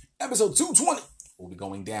 Episode 220 will be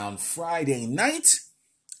going down Friday night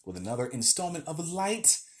with another installment of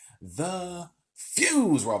Light the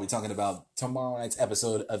Fuse, where I'll be talking about tomorrow night's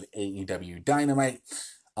episode of AEW Dynamite.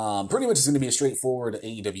 Pretty much it's going to be a straightforward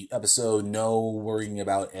AEW episode. No worrying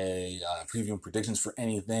about a preview and predictions for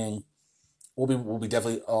anything. We'll be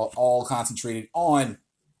definitely all concentrated on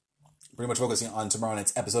pretty much focusing on tomorrow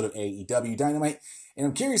night's episode of AEW Dynamite. And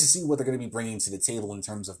I'm curious to see what they're going to be bringing to the table in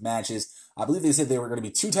terms of matches. I believe they said there were going to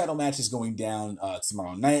be 2 title matches going down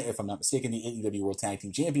tomorrow night. If I'm not mistaken, the AEW World Tag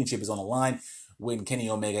Team Championship is on the line when Kenny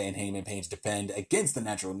Omega and Hangman Page defend against the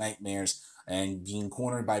Natural Nightmares and being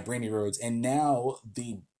cornered by Brandy Rhodes. And now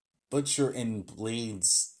the Butcher and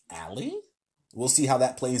Blades Alley. We'll see how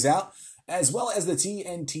that plays out. As well as the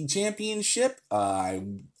TNT Championship. I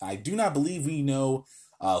do not believe we know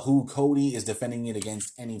who Cody is defending it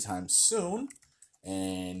against anytime soon.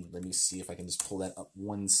 And let me see if I can just pull that up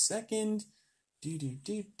 1 second.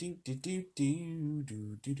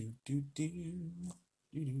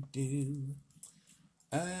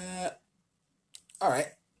 All right.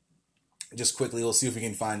 Just quickly, we'll see if we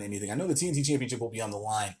can find anything. I know the TNT Championship will be on the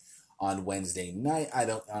line on Wednesday night. I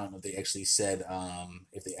don't know if they actually said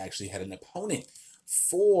if they actually had an opponent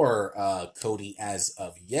for Cody as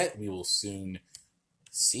of yet. We will soon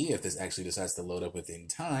see if this actually decides to load up within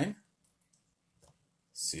time.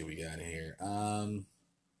 Let's see what we got here.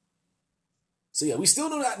 So yeah, we still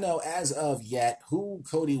do not know as of yet who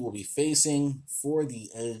Cody will be facing for the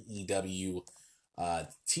AEW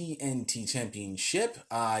TNT Championship.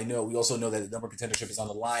 We also know that the number contendership is on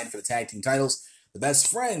the line for the tag team titles. The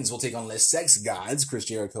Best Friends will take on Les Sex Gods, Chris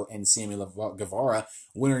Jericho and Samuel Guevara.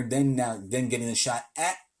 Winner then getting a shot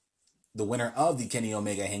at the winner of the Kenny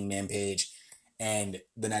Omega Hangman Page and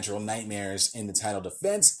the Natural Nightmares in the title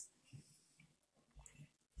defense.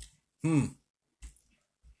 And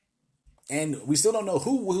we still don't know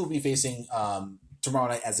who will be facing tomorrow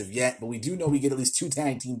night as of yet, but we do know we get at least 2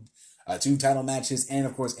 title matches, and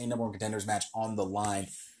of course a number 1 contenders match on the line.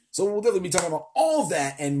 So we'll definitely be talking about all of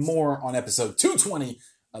that and more on episode 220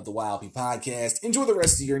 of the YLP podcast. Enjoy the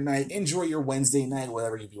rest of your night. Enjoy your Wednesday night,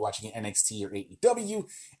 whether you be watching NXT or AEW.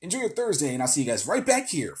 Enjoy your Thursday, and I'll see you guys right back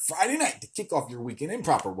here Friday night to kick off your weekend in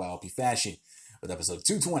proper YLP fashion with episode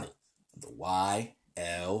 220 of the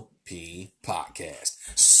YLP podcast.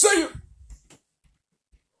 See you!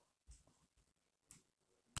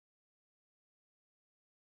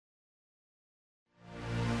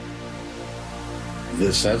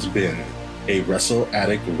 This has been a Wrestle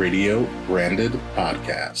Addict Radio branded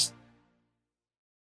podcast.